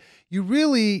good.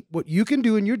 What you can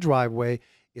do in your driveway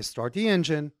is start the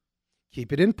engine,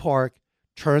 keep it in park,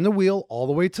 turn the wheel all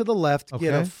the way to the left,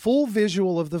 get a full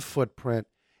visual of the footprint,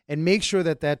 and make sure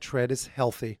that tread is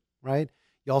healthy, right?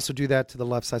 You also do that to the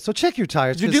left side. So check your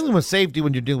tires. You're dealing with safety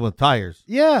when you're dealing with tires.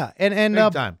 Yeah, and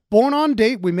Big time. Born on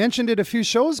Date, we mentioned it a few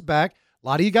shows back. A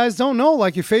lot of you guys don't know,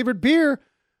 like your favorite beer,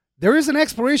 there is an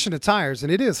expiration of tires,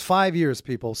 and it is 5 years,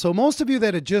 people. So most of you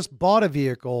that had just bought a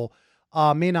vehicle,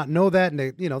 may not know that, and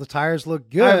the tires look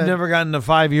good. I've never gotten to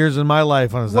 5 years in my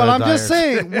life on a set Well, of I'm tires. just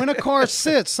saying, when a car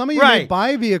sits, some of you Right. may buy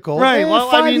a vehicle. Right. Well,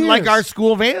 I 5 mean, like years. our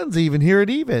school vans, even here at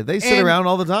Even, they sit And- around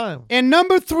all the time. And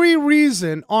number 3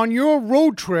 reason on your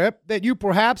road trip that you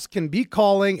perhaps can be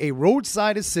calling a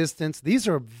roadside assistance. These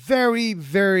are very,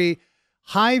 very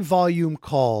high volume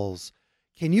calls.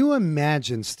 Can you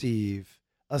imagine, Steve,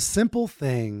 a simple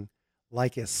thing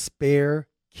like a spare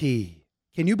key?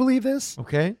 Can you believe this?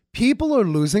 Okay. People are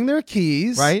losing their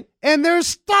keys. Right. And they're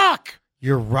stuck.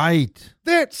 You're right.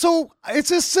 So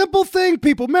it's a simple thing,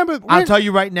 people. Remember, I'll tell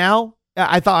you right now,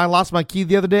 I thought I lost my key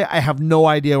the other day. I have no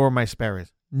idea where my spare is.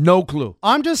 No clue.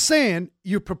 I'm just saying,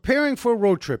 you're preparing for a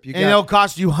road trip. And it'll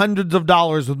cost you hundreds of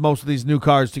dollars with most of these new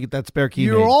cars to get that spare key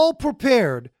You're made. all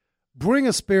prepared. Bring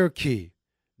a spare key.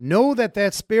 Know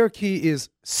that spare key is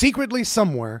secretly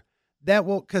somewhere.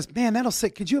 Because, man, that'll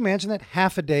sit. Could you imagine that?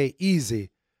 Half a day, easy.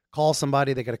 Call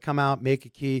somebody, they got to come out, make a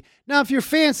key. Now, if you're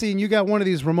fancy and you got one of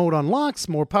these remote unlocks,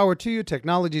 more power to you.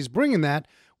 Technology's bringing that.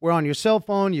 Where on your cell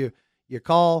phone, you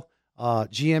call.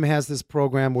 GM has this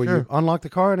program where you unlock the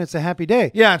car and it's a happy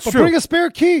day. Yeah, it's but true. Bring a spare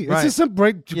key. Right. It's just a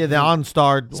break. Yeah, the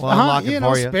OnStar will unlock it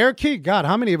for you. Spare key. God,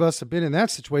 how many of us have been in that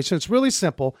situation? It's really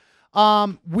simple.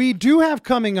 We do have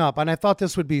coming up, and I thought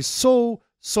this would be so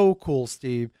cool,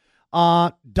 Steve.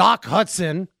 Doc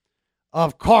Hudson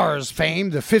of Cars fame,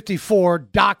 the 54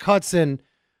 Doc Hudson,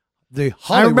 the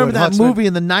Hollywood I remember that Hudson. movie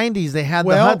in the 90s. They had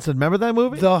the Hudson. Remember that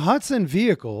movie? The Hudson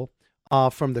vehicle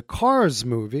from the Cars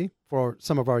movie, for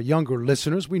some of our younger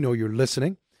listeners, we know you're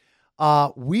listening.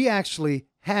 We actually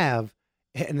have,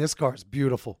 and this car is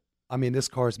beautiful. I mean, this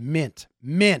car is mint.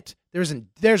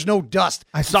 There's no dust.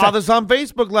 I saw this on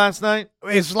Facebook last night.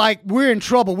 It's like we're in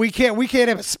trouble. We can't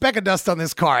have a speck of dust on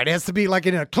this car. It has to be like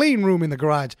in a clean room in the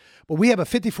garage. But we have a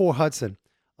 54 Hudson,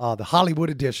 the Hollywood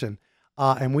edition,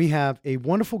 and we have a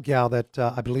wonderful gal that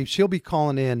I believe she'll be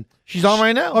calling in. She's on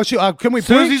right now. Oh, can we?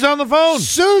 Susie's on the phone.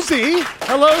 Susie,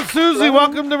 hello, Susie.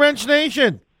 Welcome to Wrench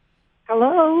Nation.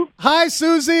 Hello. Hi,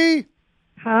 Susie.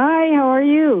 Hi. How are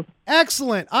you?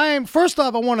 Excellent. First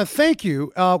off, I want to thank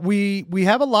you. We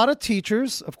have a lot of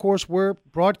teachers. Of course, we're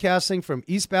broadcasting from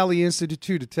East Valley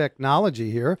Institute of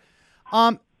Technology here.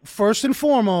 First and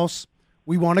foremost,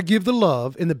 we want to give the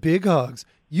love and the big hugs.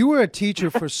 You were a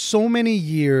teacher for so many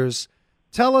years.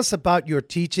 Tell us about your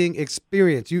teaching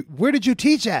experience. Where did you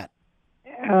teach at?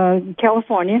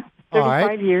 California.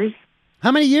 35 years.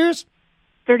 How many years?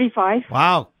 35.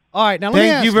 Wow. All right, now let me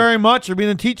ask Thank you very much for being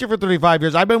a teacher for 35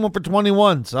 years. I've been one for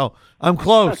 21, so I'm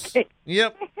close. Okay.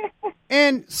 Yep.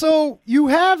 And so you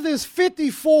have this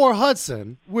 54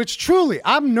 Hudson, which truly,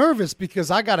 I'm nervous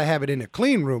because I got to have it in a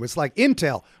clean room. It's like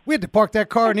Intel. We had to park that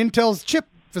car in Intel's chip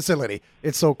facility.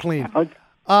 It's so clean.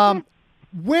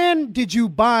 When did you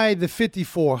buy the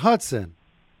 54 Hudson?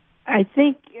 I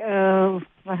think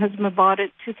my husband bought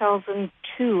it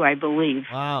 2002, I believe.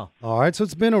 Wow. All right, so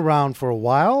it's been around for a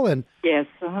while. Yes,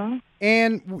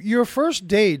 And your first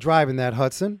day driving that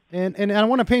Hudson, and I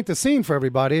want to paint the scene for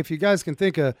everybody. If you guys can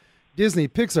think of Disney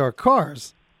Pixar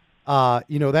cars,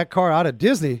 that car out of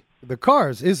Disney, the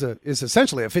Cars is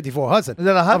essentially a 54 Hudson. Is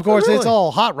that a Hudson? Of course, Really? it's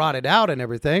all hot rodded out and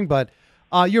everything, but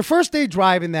your first day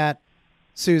driving that,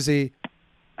 Susie.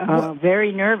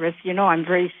 very nervous. I'm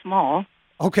very small.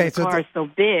 Okay, The car is so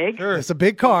big. it's a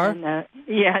big car.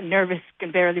 And, nervous,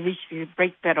 can barely reach the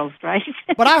brake pedals, right?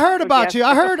 But I heard about Yes. you.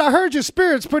 I heard your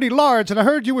spirit's pretty large, and I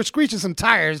heard you were screeching some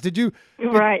tires. Did you?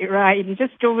 Right. And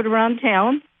just drove it around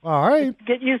town. All right.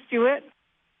 Get used to it.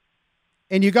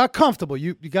 And you got comfortable.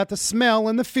 You got the smell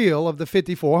and the feel of the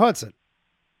 54 Hudson.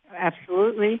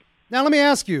 Absolutely. Now, let me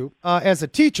ask you, as a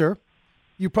teacher,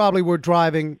 you probably were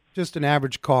driving just an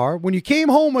average car. When you came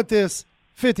home with this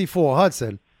 54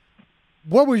 Hudson,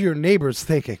 what were your neighbors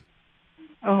thinking?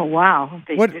 Oh, wow.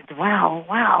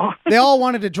 Wow. They all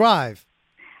wanted to drive.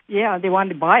 Yeah, they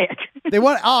wanted to buy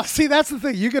it. See, that's the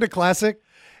thing. You get a classic.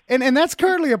 And that's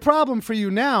currently a problem for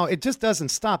you now. It just doesn't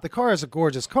stop. The car is a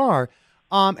gorgeous car.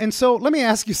 And so let me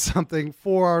ask you something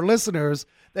for our listeners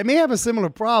that may have a similar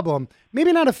problem.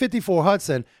 Maybe not a 54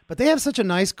 Hudson, but they have such a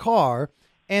nice car,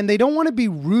 and they don't want to be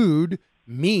rude,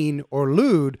 mean, or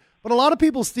lewd. But a lot of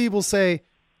people, Steve, will say,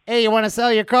 hey, you want to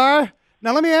sell your car?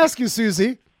 Now, let me ask you,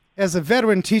 Susie, as a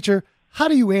veteran teacher, how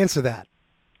do you answer that?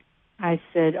 I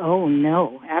said, oh,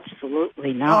 no,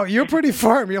 absolutely not. Oh, you're pretty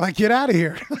firm. You're like, get out of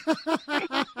here.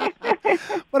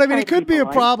 But, I mean, it could be a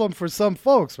problem for some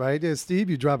folks, right? Steve,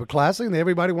 you drive a classic, and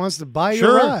everybody wants to buy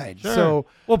your ride. Sure. So,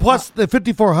 well, plus the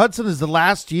 54 Hudson is the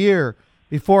last year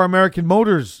before American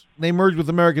Motors. They merged with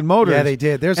American Motors. Yeah, they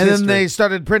did. There's and history. then they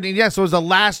started printing. Yeah, so it was the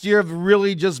last year of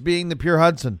really just being the pure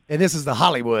Hudson. And this is the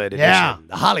Hollywood edition. Yeah.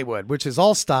 The Hollywood, which is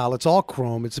all style. It's all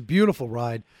chrome. It's a beautiful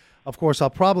ride. Of course, I'll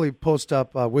probably post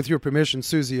up, with your permission,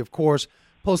 Susie, of course,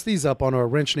 post these up on our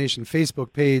Wrench Nation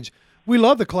Facebook page. We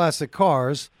love the classic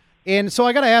cars. And so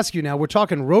I got to ask you now, we're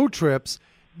talking road trips.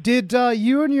 Did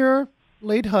you and your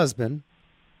late husband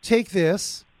take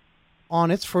this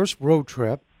on its first road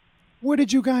trip? Where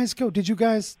did you guys go? Did you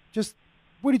guys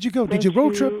where did you go? Did you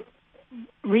road trip?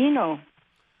 Reno.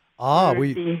 Ah,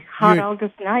 The hot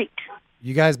August night.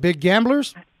 You guys big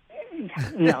gamblers?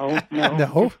 No.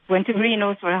 No? Just went to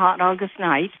Reno for a hot August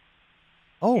night.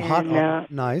 Oh, And,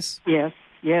 nice. Yes.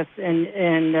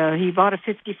 And he bought a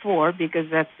 54 because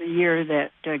that's the year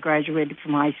that graduated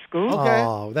from high school. Okay.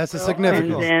 Oh, that's a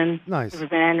significant. And then Nice. it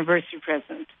was an anniversary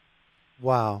present.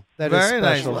 Wow, that is Very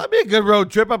nice. special. Well, that'd be a good road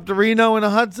trip up to Reno in a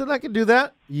Hudson. I could do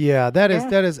that. Yeah, that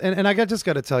is, and I just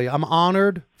got to tell you, I'm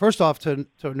honored, first off, to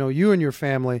know you and your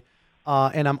family,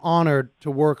 and I'm honored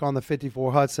to work on the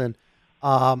 54 Hudson.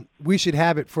 We should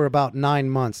have it for about 9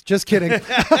 months. Just kidding.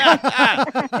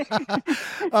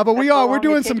 But we're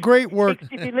doing some great work. To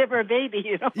deliver a baby,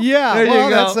 you know. Yeah, There you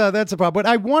well, go. that's a problem. But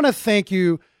I want to thank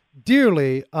you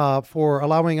dearly for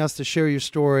allowing us to share your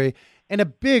story. And a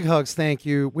big hugs, thank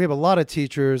you. We have a lot of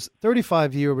teachers,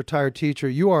 35-year retired teacher.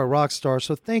 You are a rock star,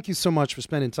 so thank you so much for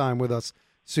spending time with us,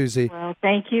 Susie. Well,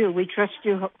 thank you. We trust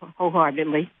you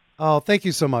wholeheartedly. Oh, thank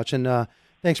you so much. And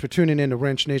thanks for tuning in to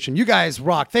Wrench Nation. You guys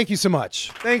rock. Thank you so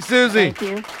much. Thanks, Susie. Thank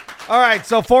you. All right,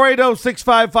 so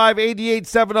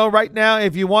 480-655-8870 right now.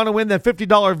 If you want to win that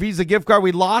 $50 Visa gift card,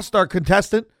 we lost our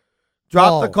contestant.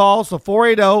 Drop the call, so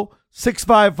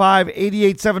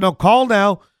 480-655-8870. Call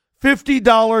now.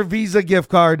 $50 Visa gift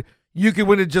card. You can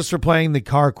win it just for playing the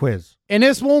car quiz. And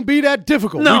this won't be that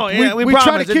difficult. No, we promise.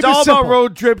 try to keep It's all it simple. about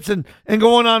road trips and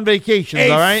going on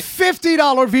vacations, all right?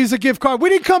 $50 Visa gift card. We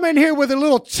didn't come in here with a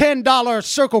little $10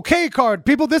 Circle K card.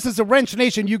 People, this is a Wrench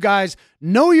Nation. You guys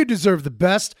know you deserve the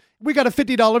best. We got a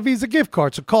 $50 Visa gift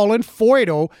card. So call in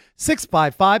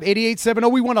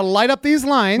 480-655-8870. We want to light up these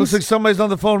lines. Looks like somebody's on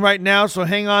the phone right now, so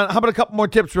hang on. How about a couple more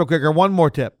tips real quick, or one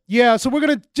more tip? Yeah, so we're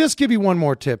going to just give you one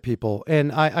more tip, people.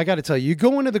 And I got to tell you, you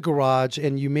go into the garage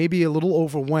and you may be a little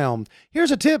overwhelmed. Here's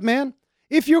a tip, man.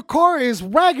 If your car is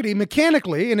raggedy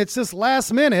mechanically and it's just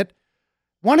last minute,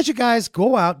 why don't you guys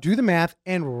go out, do the math,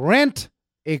 and rent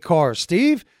a car,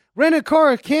 Steve? Rent a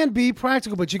car can be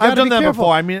practical, but you got to be careful.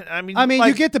 I've done that before. I mean,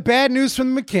 you get the bad news from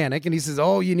the mechanic, and he says,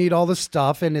 "Oh, you need all this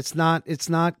stuff, and it's not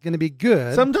going to be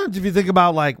good." Sometimes, if you think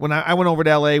about like when I went over to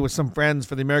L.A. with some friends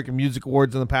for the American Music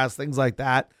Awards in the past, things like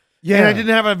that. Yeah, and I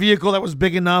didn't have a vehicle that was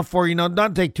big enough for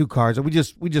not take two cars. We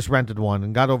just rented one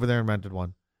and got over there and rented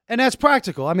one. And that's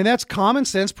practical. I mean, that's common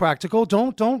sense, practical.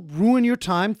 Don't ruin your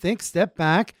time. Think, step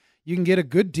back. You can get a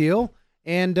good deal.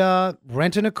 And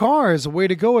renting a car is a way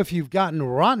to go if you've gotten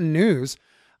rotten news.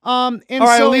 All right,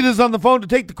 Alita's on the phone to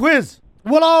take the quiz.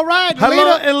 Well, all right,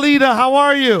 Hello, Alita. Alita. How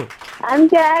are you? I'm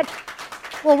good.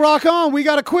 Well, rock on. We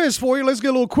got a quiz for you. Let's get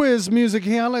a little quiz music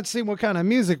here. Let's see what kind of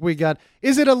music we got.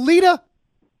 Is it Alita?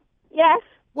 Yes.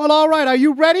 Well, all right. Are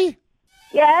you ready?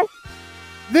 Yes.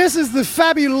 This is the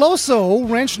Fabuloso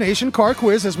Wrench Nation car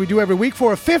quiz, as we do every week,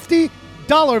 for a $50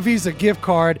 Visa gift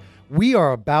card. We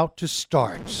are about to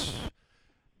start.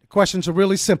 Questions are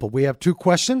really simple. We have 2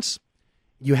 questions.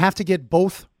 You have to get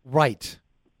both right.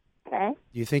 Okay.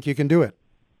 Do you think you can do it?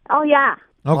 Oh, yeah.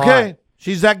 Okay. right.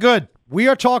 She's that good. We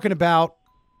are talking about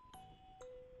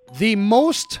the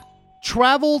most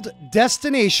traveled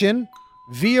destination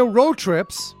via road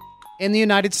trips in the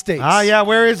United States. Ah, yeah.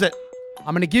 Where is it?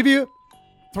 I'm going to give you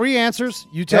 3 answers.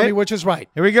 You tell me which is right.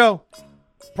 Here we go.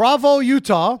 Provo,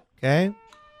 Utah, Okay.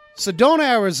 Sedona,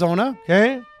 Arizona,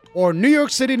 Okay. or New York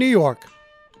City, New York.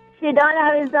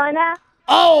 Sedona, Arizona.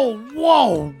 Oh,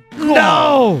 whoa.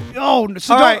 No. Oh,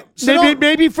 All right.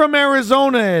 Maybe from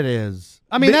Arizona it is.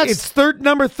 I mean, that's- it's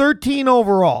number 13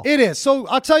 overall. It is. So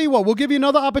I'll tell you what, we'll give you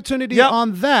another opportunity Yep.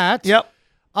 on that. Yep.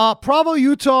 Provo,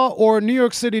 Utah, or New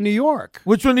York City, New York.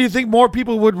 Which one do you think more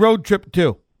people would road trip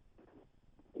to?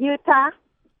 Utah.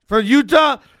 For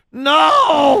Utah? No.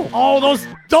 Oh,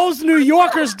 those New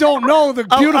Yorkers don't know the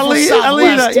beautiful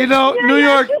Southwest. Alita, New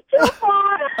York. It's too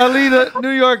far. Alita, New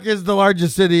York is the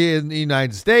largest city in the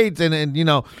United States, and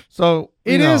so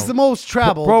It is the most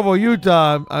traveled. Provo,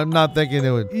 Utah. I'm not thinking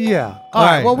it would. Yeah. All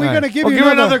right. Well, we're going to give you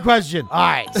another question. All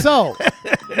right. So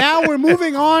now we're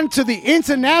moving on to the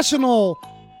international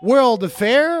world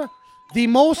affair, the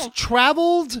most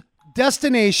traveled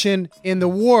destination in the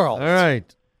world. All right.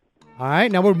 All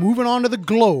right. Now we're moving on to the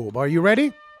globe. Are you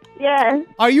ready? Yes.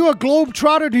 Are you a globe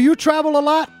trotter? Do you travel a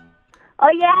lot? Oh,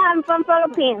 yeah, I'm from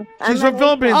Philippines. She's from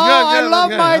Philippines. Oh, I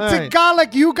love my All right.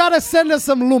 Tagalog. You got to send us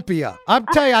some lumpia. I'm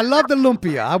telling you, I love the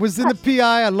lumpia. I was in the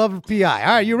PI. I love the PI. All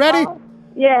right, you ready?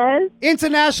 Yes.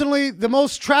 Internationally, the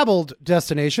most traveled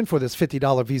destination for this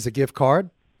 $50 Visa gift card.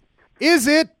 Is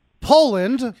it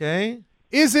Poland? Okay.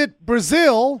 Is it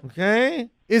Brazil? Okay.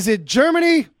 Is it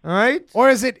Germany? All right. Or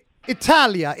is it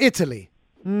Italy?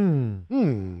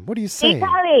 What do you say?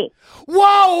 Italy.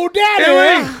 Whoa, Daddy!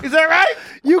 Hey, is that right?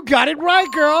 You got it right,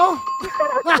 girl.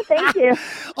 Thank you.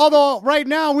 Although right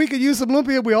now we could use some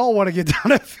lumpia. We all want to get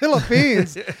down to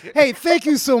Philippines. Hey, thank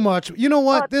you so much. You know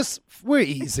what? We're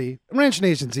easy. Ranch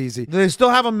Nation's easy. Do they still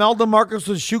have a Melda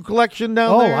Marcos' shoe collection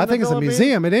down there? I think it's a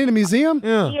museum. It ain't a museum?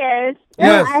 Yeah. Yes.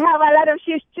 Yes. I have a lot of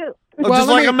shoes, too. Oh, Well, just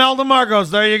let like me- a Melda Marcos.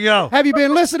 There you go. Have you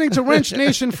been listening to Wrench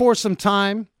Nation for some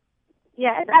time?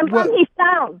 Yes, I'm from his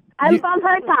town. I'm from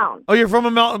her town. Oh, you're from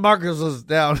a Melda Marcos'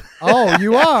 down. Oh,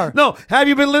 you are? No. Have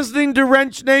you been listening to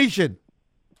Wrench Nation?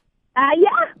 Yeah.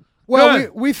 Well,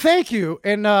 Good. we thank you,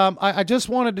 and I just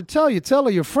wanted to tell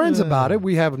your friends about it.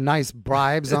 We have nice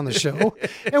bribes on the show,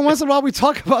 and once in a while we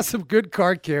talk about some good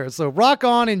car care. So rock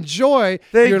on, enjoy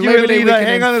Thank your you, Labor Day Anita. weekend.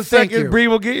 Hang on a and thank second. you. Bree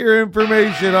will get your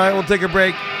information. All right, we'll take a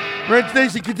break. Wrench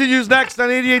Nation continues next on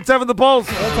 88.7 The Pulse.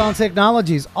 Bolt-On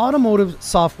Technologies, automotive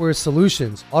software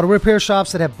solutions. Auto repair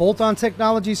shops that have Bolt-On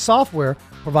Technologies software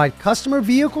provide customer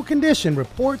vehicle condition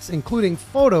reports, including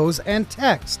photos and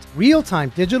text,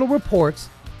 real-time digital reports,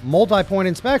 multi-point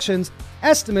inspections,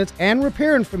 estimates, and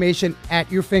repair information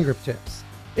at your fingertips.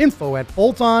 Info at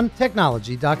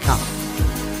boltontechnology.com.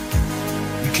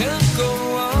 You can't go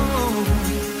on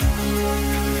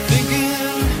thinking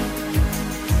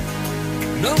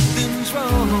nothing's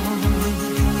wrong.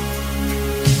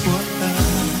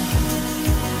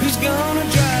 Who's gonna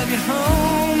drive you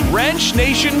home Wrench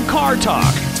Nation Car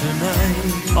Talk tonight?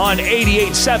 on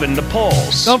 88.7 The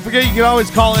Pulse. Don't forget, you can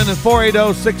always call in at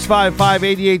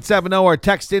 480-655-8870 or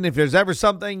text in if there's ever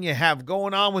something you have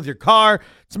going on with your car.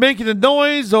 It's making a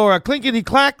noise or a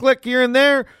clickety-clack-click here and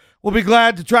there. We'll be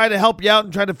glad to try to help you out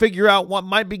and try to figure out what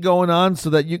might be going on so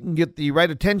that you can get the right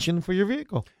attention for your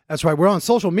vehicle. That's right. We're on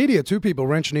social media too, people.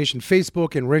 Wrench Nation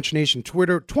Facebook and Wrench Nation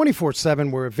Twitter.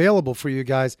 24/7. We're available for you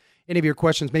guys. Any of your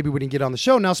questions, maybe we didn't get on the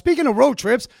show. Now, speaking of road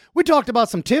trips, we talked about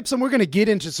some tips, and we're going to get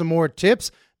into some more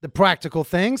tips, the practical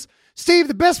things. Steve,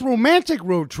 the best romantic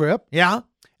road trip Yeah?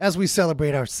 as we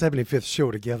celebrate our 75th show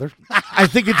together. I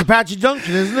think it's Apache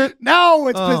Junction, isn't it? No,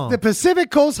 it's Oh. the Pacific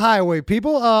Coast Highway,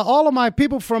 people. All of my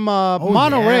people from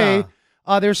Monterey,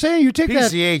 they're saying you take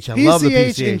PCH, that I love the in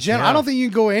PCH, general. yeah. I don't think you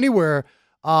can go anywhere.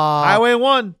 Highway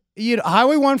 1.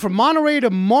 Highway 1 from Monterey to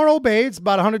Morro Bay, it's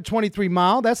about 123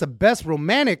 miles. That's the best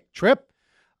romantic trip.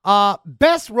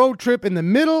 Best road trip in the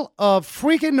middle of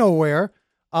freaking nowhere,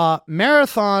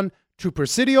 Marathon to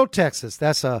Presidio, Texas.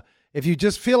 That's if you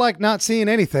just feel like not seeing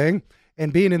anything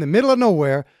and being in the middle of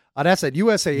nowhere, that's at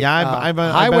USA. Yeah, I've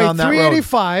been Highway on that road.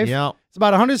 385. Yeah. It's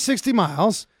about 160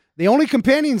 miles. The only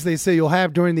companions they say you'll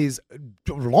have during these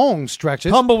long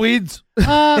stretches. Tumbleweeds.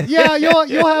 Yeah,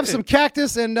 you'll have some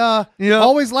cactus and Yeah.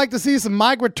 always like to see some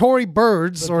migratory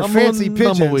birds or fancy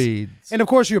pigeons. Tumbleweeds. And of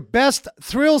course, your best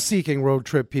thrill-seeking road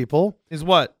trip, people. Is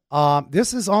what?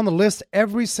 This is on the list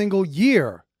every single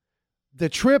year. The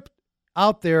trip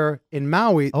out there in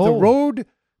Maui, the Oh. road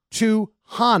to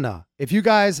Hana. If you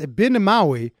guys have been to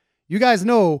Maui, you guys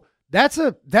know that's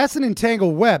an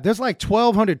entangled web. There's like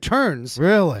 1,200 turns.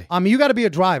 Really? You got to be a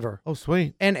driver. Oh,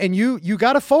 sweet. And you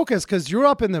got to focus because you're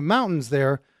up in the mountains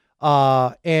there.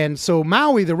 And so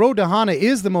Maui, the road to Hana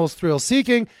is the most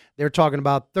thrill-seeking. They're talking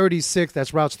about 36.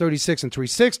 That's routes 36 and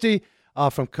 360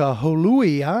 from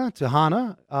Kahului to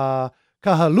Hana.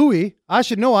 Kahului, I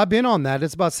should know. I've been on that.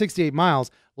 It's about 68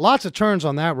 miles. Lots of turns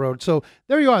on that road. So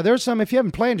there you are. There's some, if you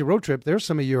haven't planned your road trip, there's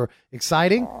some of your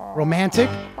exciting, romantic,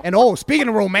 and speaking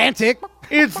of romantic,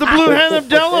 It's the Blue Hen of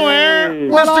Delaware.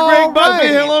 Well, Mr. all Greg Buckley.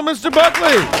 right. Hello, Mr.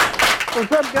 Buckley.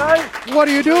 What's up, guys? what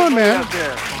are you doing, man?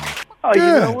 Oh,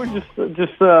 Good. we're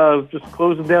just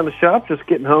closing down the shop, just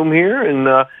getting home here,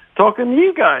 and talking to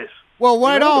you guys. Well,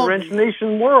 right The on. Wrench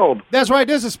Nation world. That's right.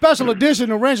 There's a special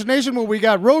edition of Wrench Nation where we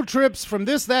got road trips from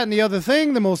this, that, and the other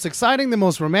thing. The most exciting, the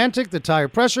most romantic, the tire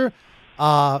pressure,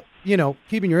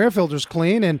 keeping your air filters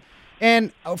clean.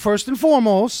 And first and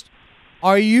foremost,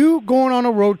 are you going on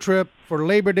a road trip for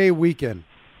Labor Day weekend?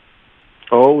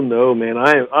 Oh no, man!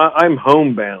 I'm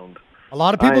homebound. A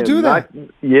lot of people do that.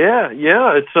 Yeah.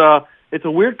 It's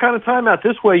a weird kind of time out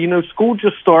this way. School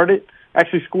just started.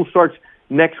 Actually, school starts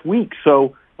next week,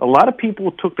 so a lot of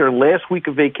people took their last week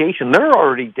of vacation. They're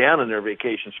already down in their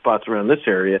vacation spots around this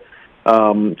area,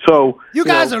 So you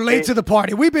guys are late to the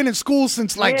party. We've been in school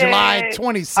since July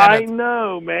 27th. I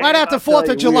know, man. Right after 4th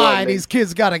of July, these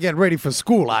kids got to get ready for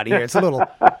school out here. It's a little,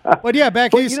 but yeah,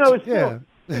 back east,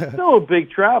 it's still a big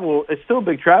travel. It's still a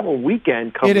big travel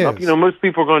weekend coming up. Is. Most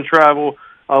people are going to travel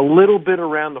a little bit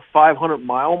around the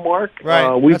 500-mile mark.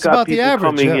 Right. We've That's got about people the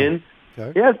average, coming in.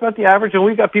 Okay. Yeah, it's about the average, and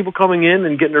we've got people coming in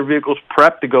and getting their vehicles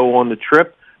prepped to go on the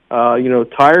trip.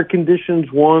 Tire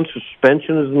conditions one,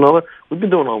 suspension is another. We've been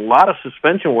doing a lot of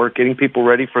suspension work, getting people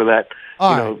ready for that.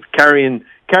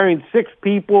 Carrying 6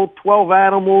 people, 12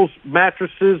 animals,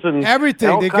 mattresses, and everything.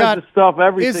 all they kinds got of stuff.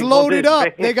 Everything is loaded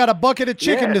up. They got a bucket of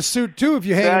chicken to suit too. If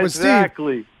you're hanging with Steve.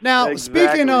 Exactly. Now,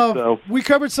 speaking of, we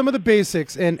covered some of the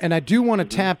basics, and I do want to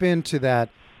tap into that.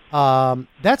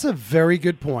 That's a very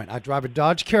good point. I drive a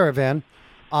Dodge Caravan.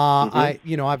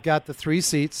 I've got the 3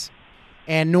 seats.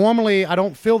 And normally I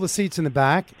don't fill the seats in the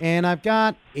back, and I've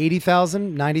got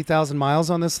 80,000, 90,000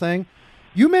 miles on this thing.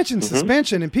 You mentioned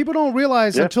suspension, and people don't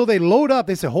realize until they load up,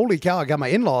 they say, holy cow, I got my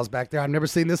in-laws back there. I've never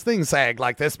seen this thing sag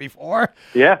like this before.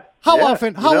 Yeah. How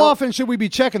often should we be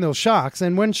checking those shocks,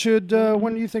 and when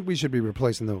do you think we should be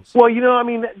replacing those? Well,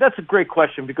 that's a great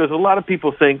question, because a lot of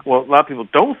people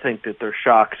don't think that they're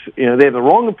shocks. They have the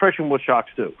wrong impression what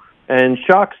shocks do. And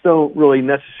shocks don't really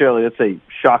necessarily, let's say,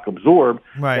 shock absorb.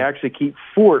 Right. They actually keep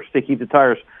force. They keep the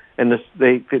tires, and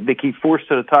they keep force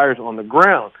to the tires on the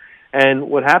ground. And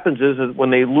what happens is when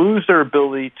they lose their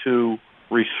ability to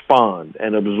respond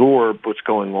and absorb what's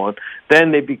going on,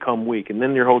 then they become weak. And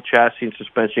then your whole chassis and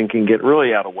suspension can get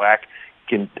really out of whack.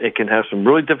 It can have some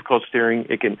really difficult steering.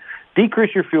 It can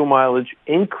decrease your fuel mileage,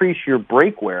 increase your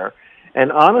brake wear.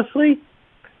 And honestly,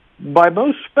 by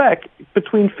most spec,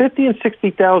 between 50 and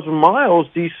 60,000 miles,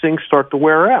 these things start to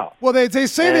wear out. Well, they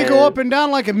say they go up and down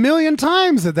like 1,000,000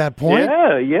 times at that point.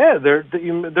 Yeah.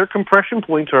 Their compression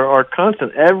points are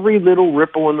constant. Every little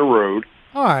ripple in the road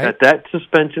that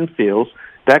suspension feels,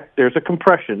 there's a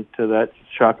compression to that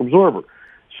shock absorber.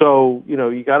 So,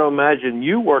 you got to imagine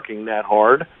you working that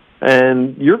hard,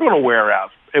 and you're going to wear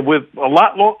out with a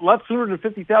lot sooner than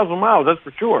 50,000 miles, that's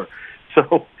for sure. So,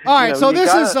 all right. So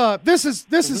this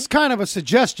is kind of a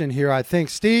suggestion here, I think,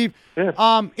 Steve.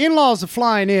 Yeah. In-laws are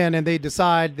flying in, and they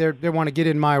decide they want to get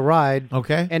in my ride,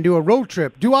 and do a road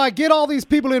trip. Do I get all these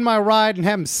people in my ride and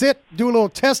have them do a little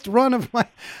test run of my?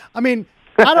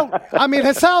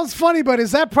 It sounds funny, but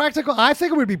is that practical? I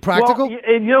think it would be practical. Well,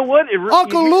 and you know what?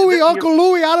 Uncle Louie,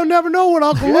 I don't never know what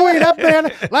Uncle Louie. That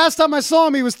man. Last time I saw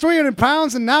him, he was 300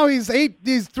 pounds, and now he's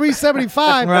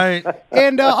 375. Right.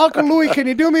 And Uncle Louie, can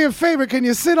you do me a favor? Can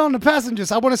you sit on the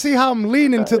passengers? I want to see how I'm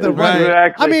leaning to the right.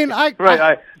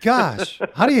 Exactly. Gosh,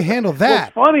 how do you handle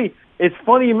that? Well, it's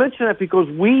funny you mention that, because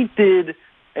we did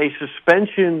a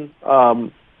suspension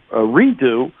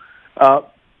redo.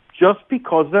 Just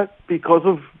because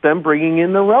of them bringing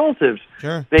in their relatives.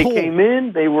 Sure. They came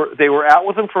in. They were out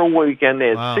with them for a weekend. They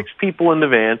had 6 people in the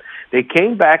van. They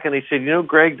came back and they said,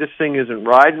 Greg, this thing isn't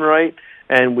riding right.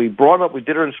 And we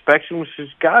did our inspection. We said,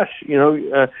 gosh,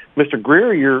 Mr.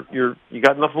 Greer, you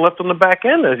got nothing left on the back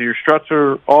end. Your struts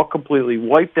are all completely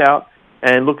wiped out.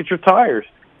 And look at your tires.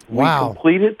 Wow. We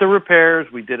completed the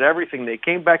repairs. We did everything. They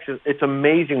came back and said, it's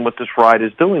amazing what this ride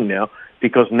is doing now,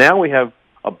 because now we have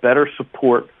a better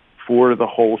support for the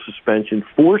whole suspension.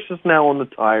 Force is now on the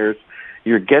tires.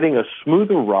 You're getting a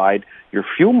smoother ride. Your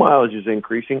fuel mileage is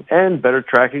increasing, and better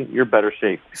tracking. You're better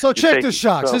safe. So check the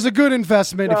shocks. It's a good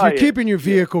investment. If you're keeping your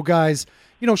vehicle, guys,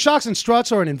 shocks and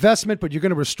struts are an investment, but you're going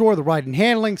to restore the ride and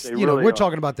handling. We're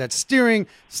talking about that steering,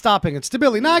 stopping, and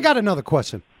stability. Now, I got another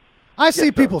question. I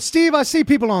see people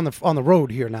on the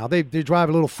road here now. They drive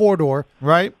a little 4-door,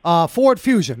 right? Ford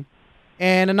Fusion.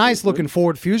 And a nice-looking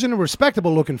Ford Fusion, a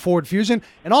respectable-looking Ford Fusion,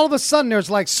 and all of a sudden there's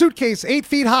like suitcase 8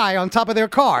 feet high on top of their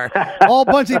car, all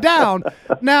bunched down.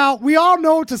 Now, we all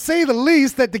know, to say the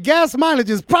least, that the gas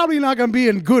mileage is probably not going to be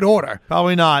in good order.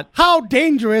 Probably not. How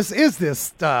dangerous is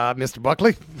this, Mr.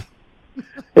 Buckley?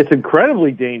 It's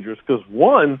incredibly dangerous, because,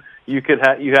 one, you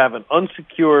have an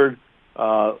unsecured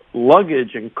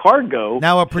luggage and cargo.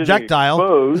 Now a projectile.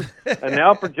 Exposed, and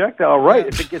now a projectile, right.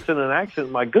 If it gets in an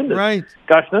accident, my goodness. Right.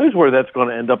 Gosh knows where that's going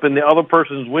to end up, in the other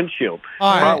person's windshield.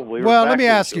 All right. Probably. Well, let me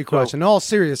ask you a question. In all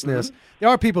seriousness, there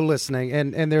are people listening,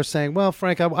 and they're saying, well,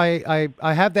 Frank, I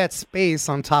have that space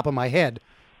on top of my head.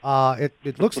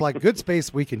 It looks like good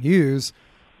space we can use.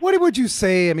 What would you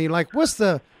say? I mean, like, what's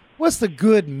the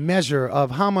good measure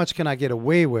of how much can I get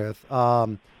away with?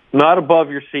 Not above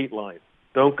your seat line.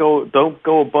 Don't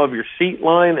go above your seat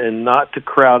line, and not to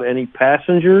crowd any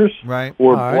passengers, right,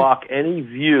 or block any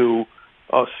view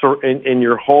in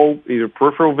your whole, either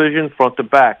peripheral vision, front to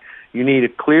back. You need a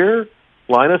clear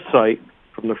line of sight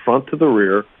from the front to the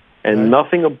rear, and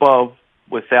nothing above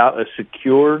without a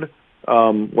secured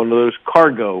one of those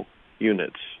cargo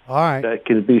units. All right. That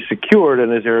can be secured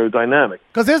and is aerodynamic.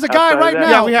 Because there's a guy right now.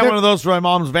 Yeah, we had one of those for my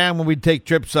mom's van when we'd take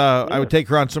trips. I would take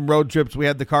her on some road trips. We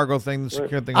had the cargo thing, the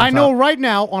secure thing. I know right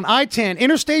now on I-10,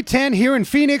 Interstate 10 here in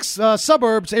Phoenix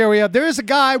suburbs area, there is a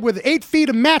guy with 8 feet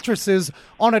of mattresses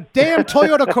on a damn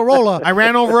Toyota Corolla. I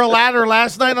ran over a ladder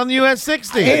last night on the US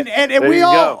 60.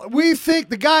 And we think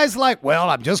the guy's like, well,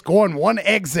 I'm just going one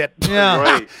exit. Yeah.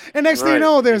 Right. And next thing you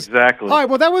know, there's exactly. All right,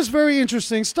 well, that was very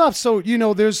interesting stuff. So,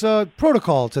 there's a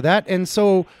protocol to that. And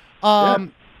so,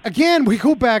 again, we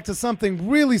go back to something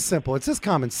really simple. It's just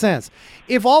common sense.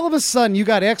 If all of a sudden you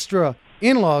got extra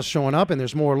in-laws showing up and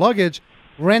there's more luggage,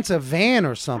 rent a van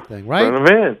or something, right? Rent a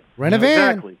van. Rent a van.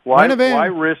 Exactly. Why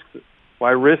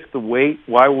risk the weight?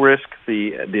 Why risk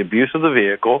the abuse of the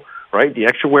vehicle, right? The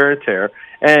extra wear and tear.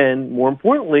 And more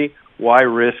importantly, why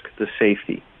risk the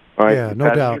safety? Right? Yeah,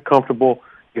 no doubt. You're comfortable.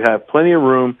 You have plenty of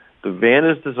room. The van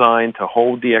is designed to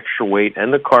hold the extra weight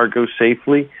and the cargo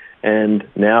safely. And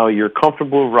now you're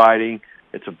comfortable riding.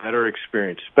 It's a better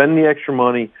experience. Spend the extra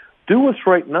money. Do what's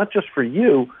right, not just for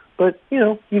you, but,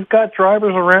 you've got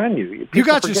drivers around you. You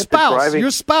got your spouse. Your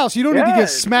spouse. You don't need to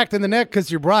get smacked in the neck because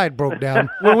your bride broke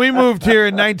down. When we moved here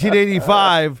in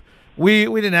 1985, we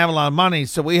didn't have a lot of money,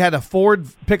 so we had a Ford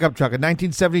pickup truck, a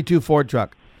 1972 Ford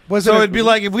truck. It'd be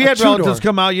like if we had relatives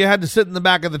come out, you had to sit in the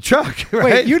back of the truck, right?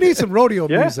 Wait, you need some rodeo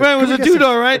music. Right, it was a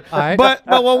two-door, right? All right. But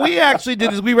what we actually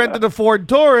did is we rented a Ford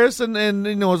Taurus, and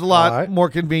it was a lot more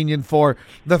convenient for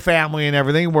the family and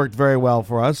everything. It worked very well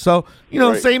for us. So,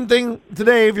 same thing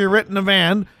today if you're renting a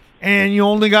van and you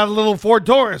only got a little Ford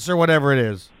Taurus or whatever it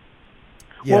is.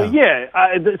 Yeah. Well,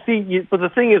 but the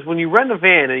thing is, when you rent a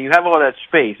van and you have all that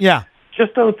space,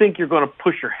 just don't think you're going to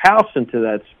push your house into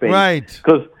that space. Right.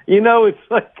 Because, it's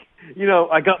like,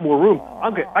 I got more room.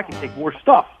 I can take more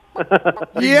stuff.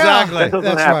 Exactly.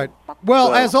 That's right.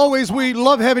 Well, as always, we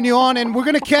love having you on, and we're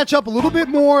going to catch up a little bit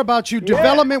more about your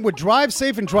development with Drive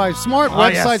Safe and Drive Smart.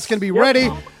 Website's going to be ready.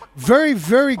 Very,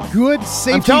 very good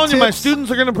safety I'm telling tips. you, my students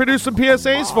are going to produce some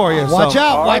PSAs for you. Watch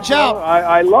out.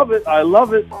 I love it.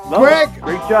 Greg.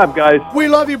 Great job, guys. We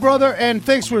love you, brother, and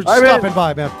thanks for stopping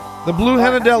by, man. The Blue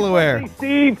Hen of Delaware. Hey,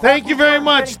 Steve. Thank you very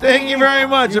much. Thank you very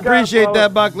much. Appreciate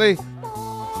that, Buckley.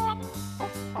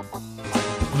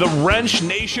 The Wrench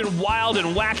Nation Wild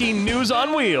and Wacky News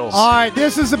on Wheels. All right,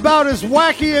 this is about as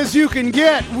wacky as you can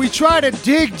get. We try to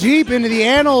dig deep into the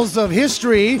annals of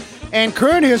history and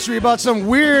current history about some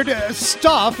weird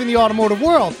stuff in the automotive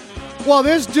world. Well,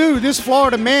 this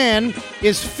Florida man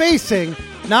is facing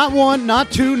not 1,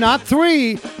 not 2, not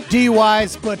 3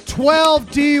 DUIs, but 12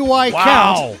 DUI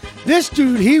counts. This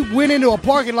dude, he went into a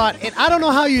parking lot, and I don't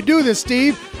know how you do this,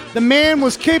 Steve. The man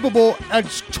was capable, a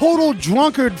total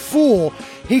drunkard fool.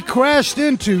 He crashed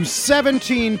into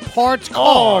 17 parked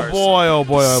cars. Oh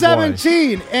boy!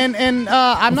 17, and I'm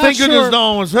not sure. Thank goodness no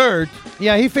one was hurt.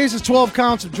 Yeah, he faces 12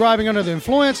 counts of driving under the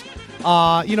influence. He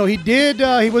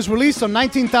was released on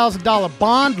 $19,000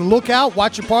 bond. Look out,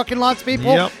 watch your parking lots,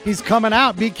 people. Yep. He's coming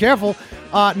out. Be careful.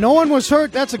 No one was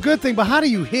hurt. That's a good thing. But how do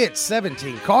you hit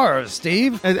 17 cars,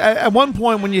 Steve? At one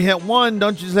point, when you hit one,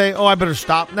 don't you say, "Oh, I better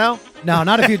stop now"? No,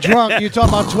 not if you're drunk. You're talking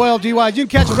about 12 DUIs. You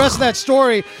can catch the rest of that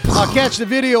story. Catch the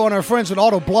video on our friends at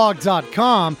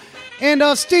Autoblog.com. And,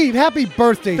 Steve, happy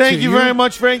birthday to you. Thank you very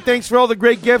much, Frank. Thanks for all the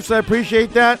great gifts. I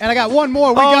appreciate that. And I got one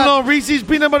more. Reese's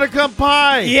Peanut Butter Cup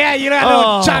Pie. Yeah, you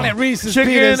know, Giant Reese's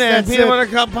chicken peanuts, and peanut butter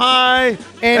cup pie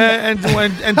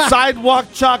and sidewalk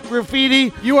chalk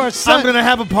graffiti. You are I'm going to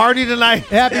have a party tonight.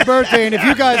 Happy birthday. And if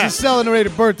you guys are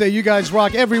celebrating a birthday, you guys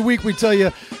rock. Every week we tell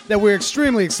you that we're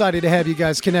extremely excited to have you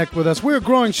guys connect with us. We're a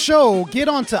growing show. Get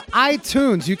onto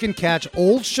iTunes. You can catch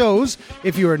old shows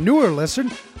if you're a newer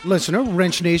listener,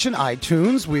 Wrench Nation,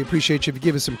 iTunes. We appreciate you if you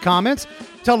give us some comments.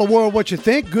 Tell the world what you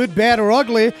think, good, bad, or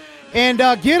ugly. And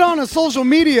get on social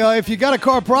media if you got a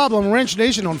car problem. Wrench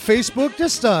Nation on Facebook.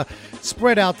 Just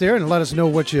spread out there and let us know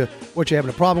what you're having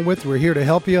a problem with. We're here to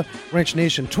help you. Wrench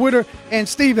Nation Twitter. And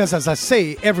Steve, as I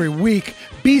say every week,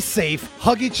 be safe,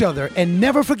 hug each other, and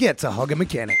never forget to hug a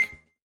mechanic.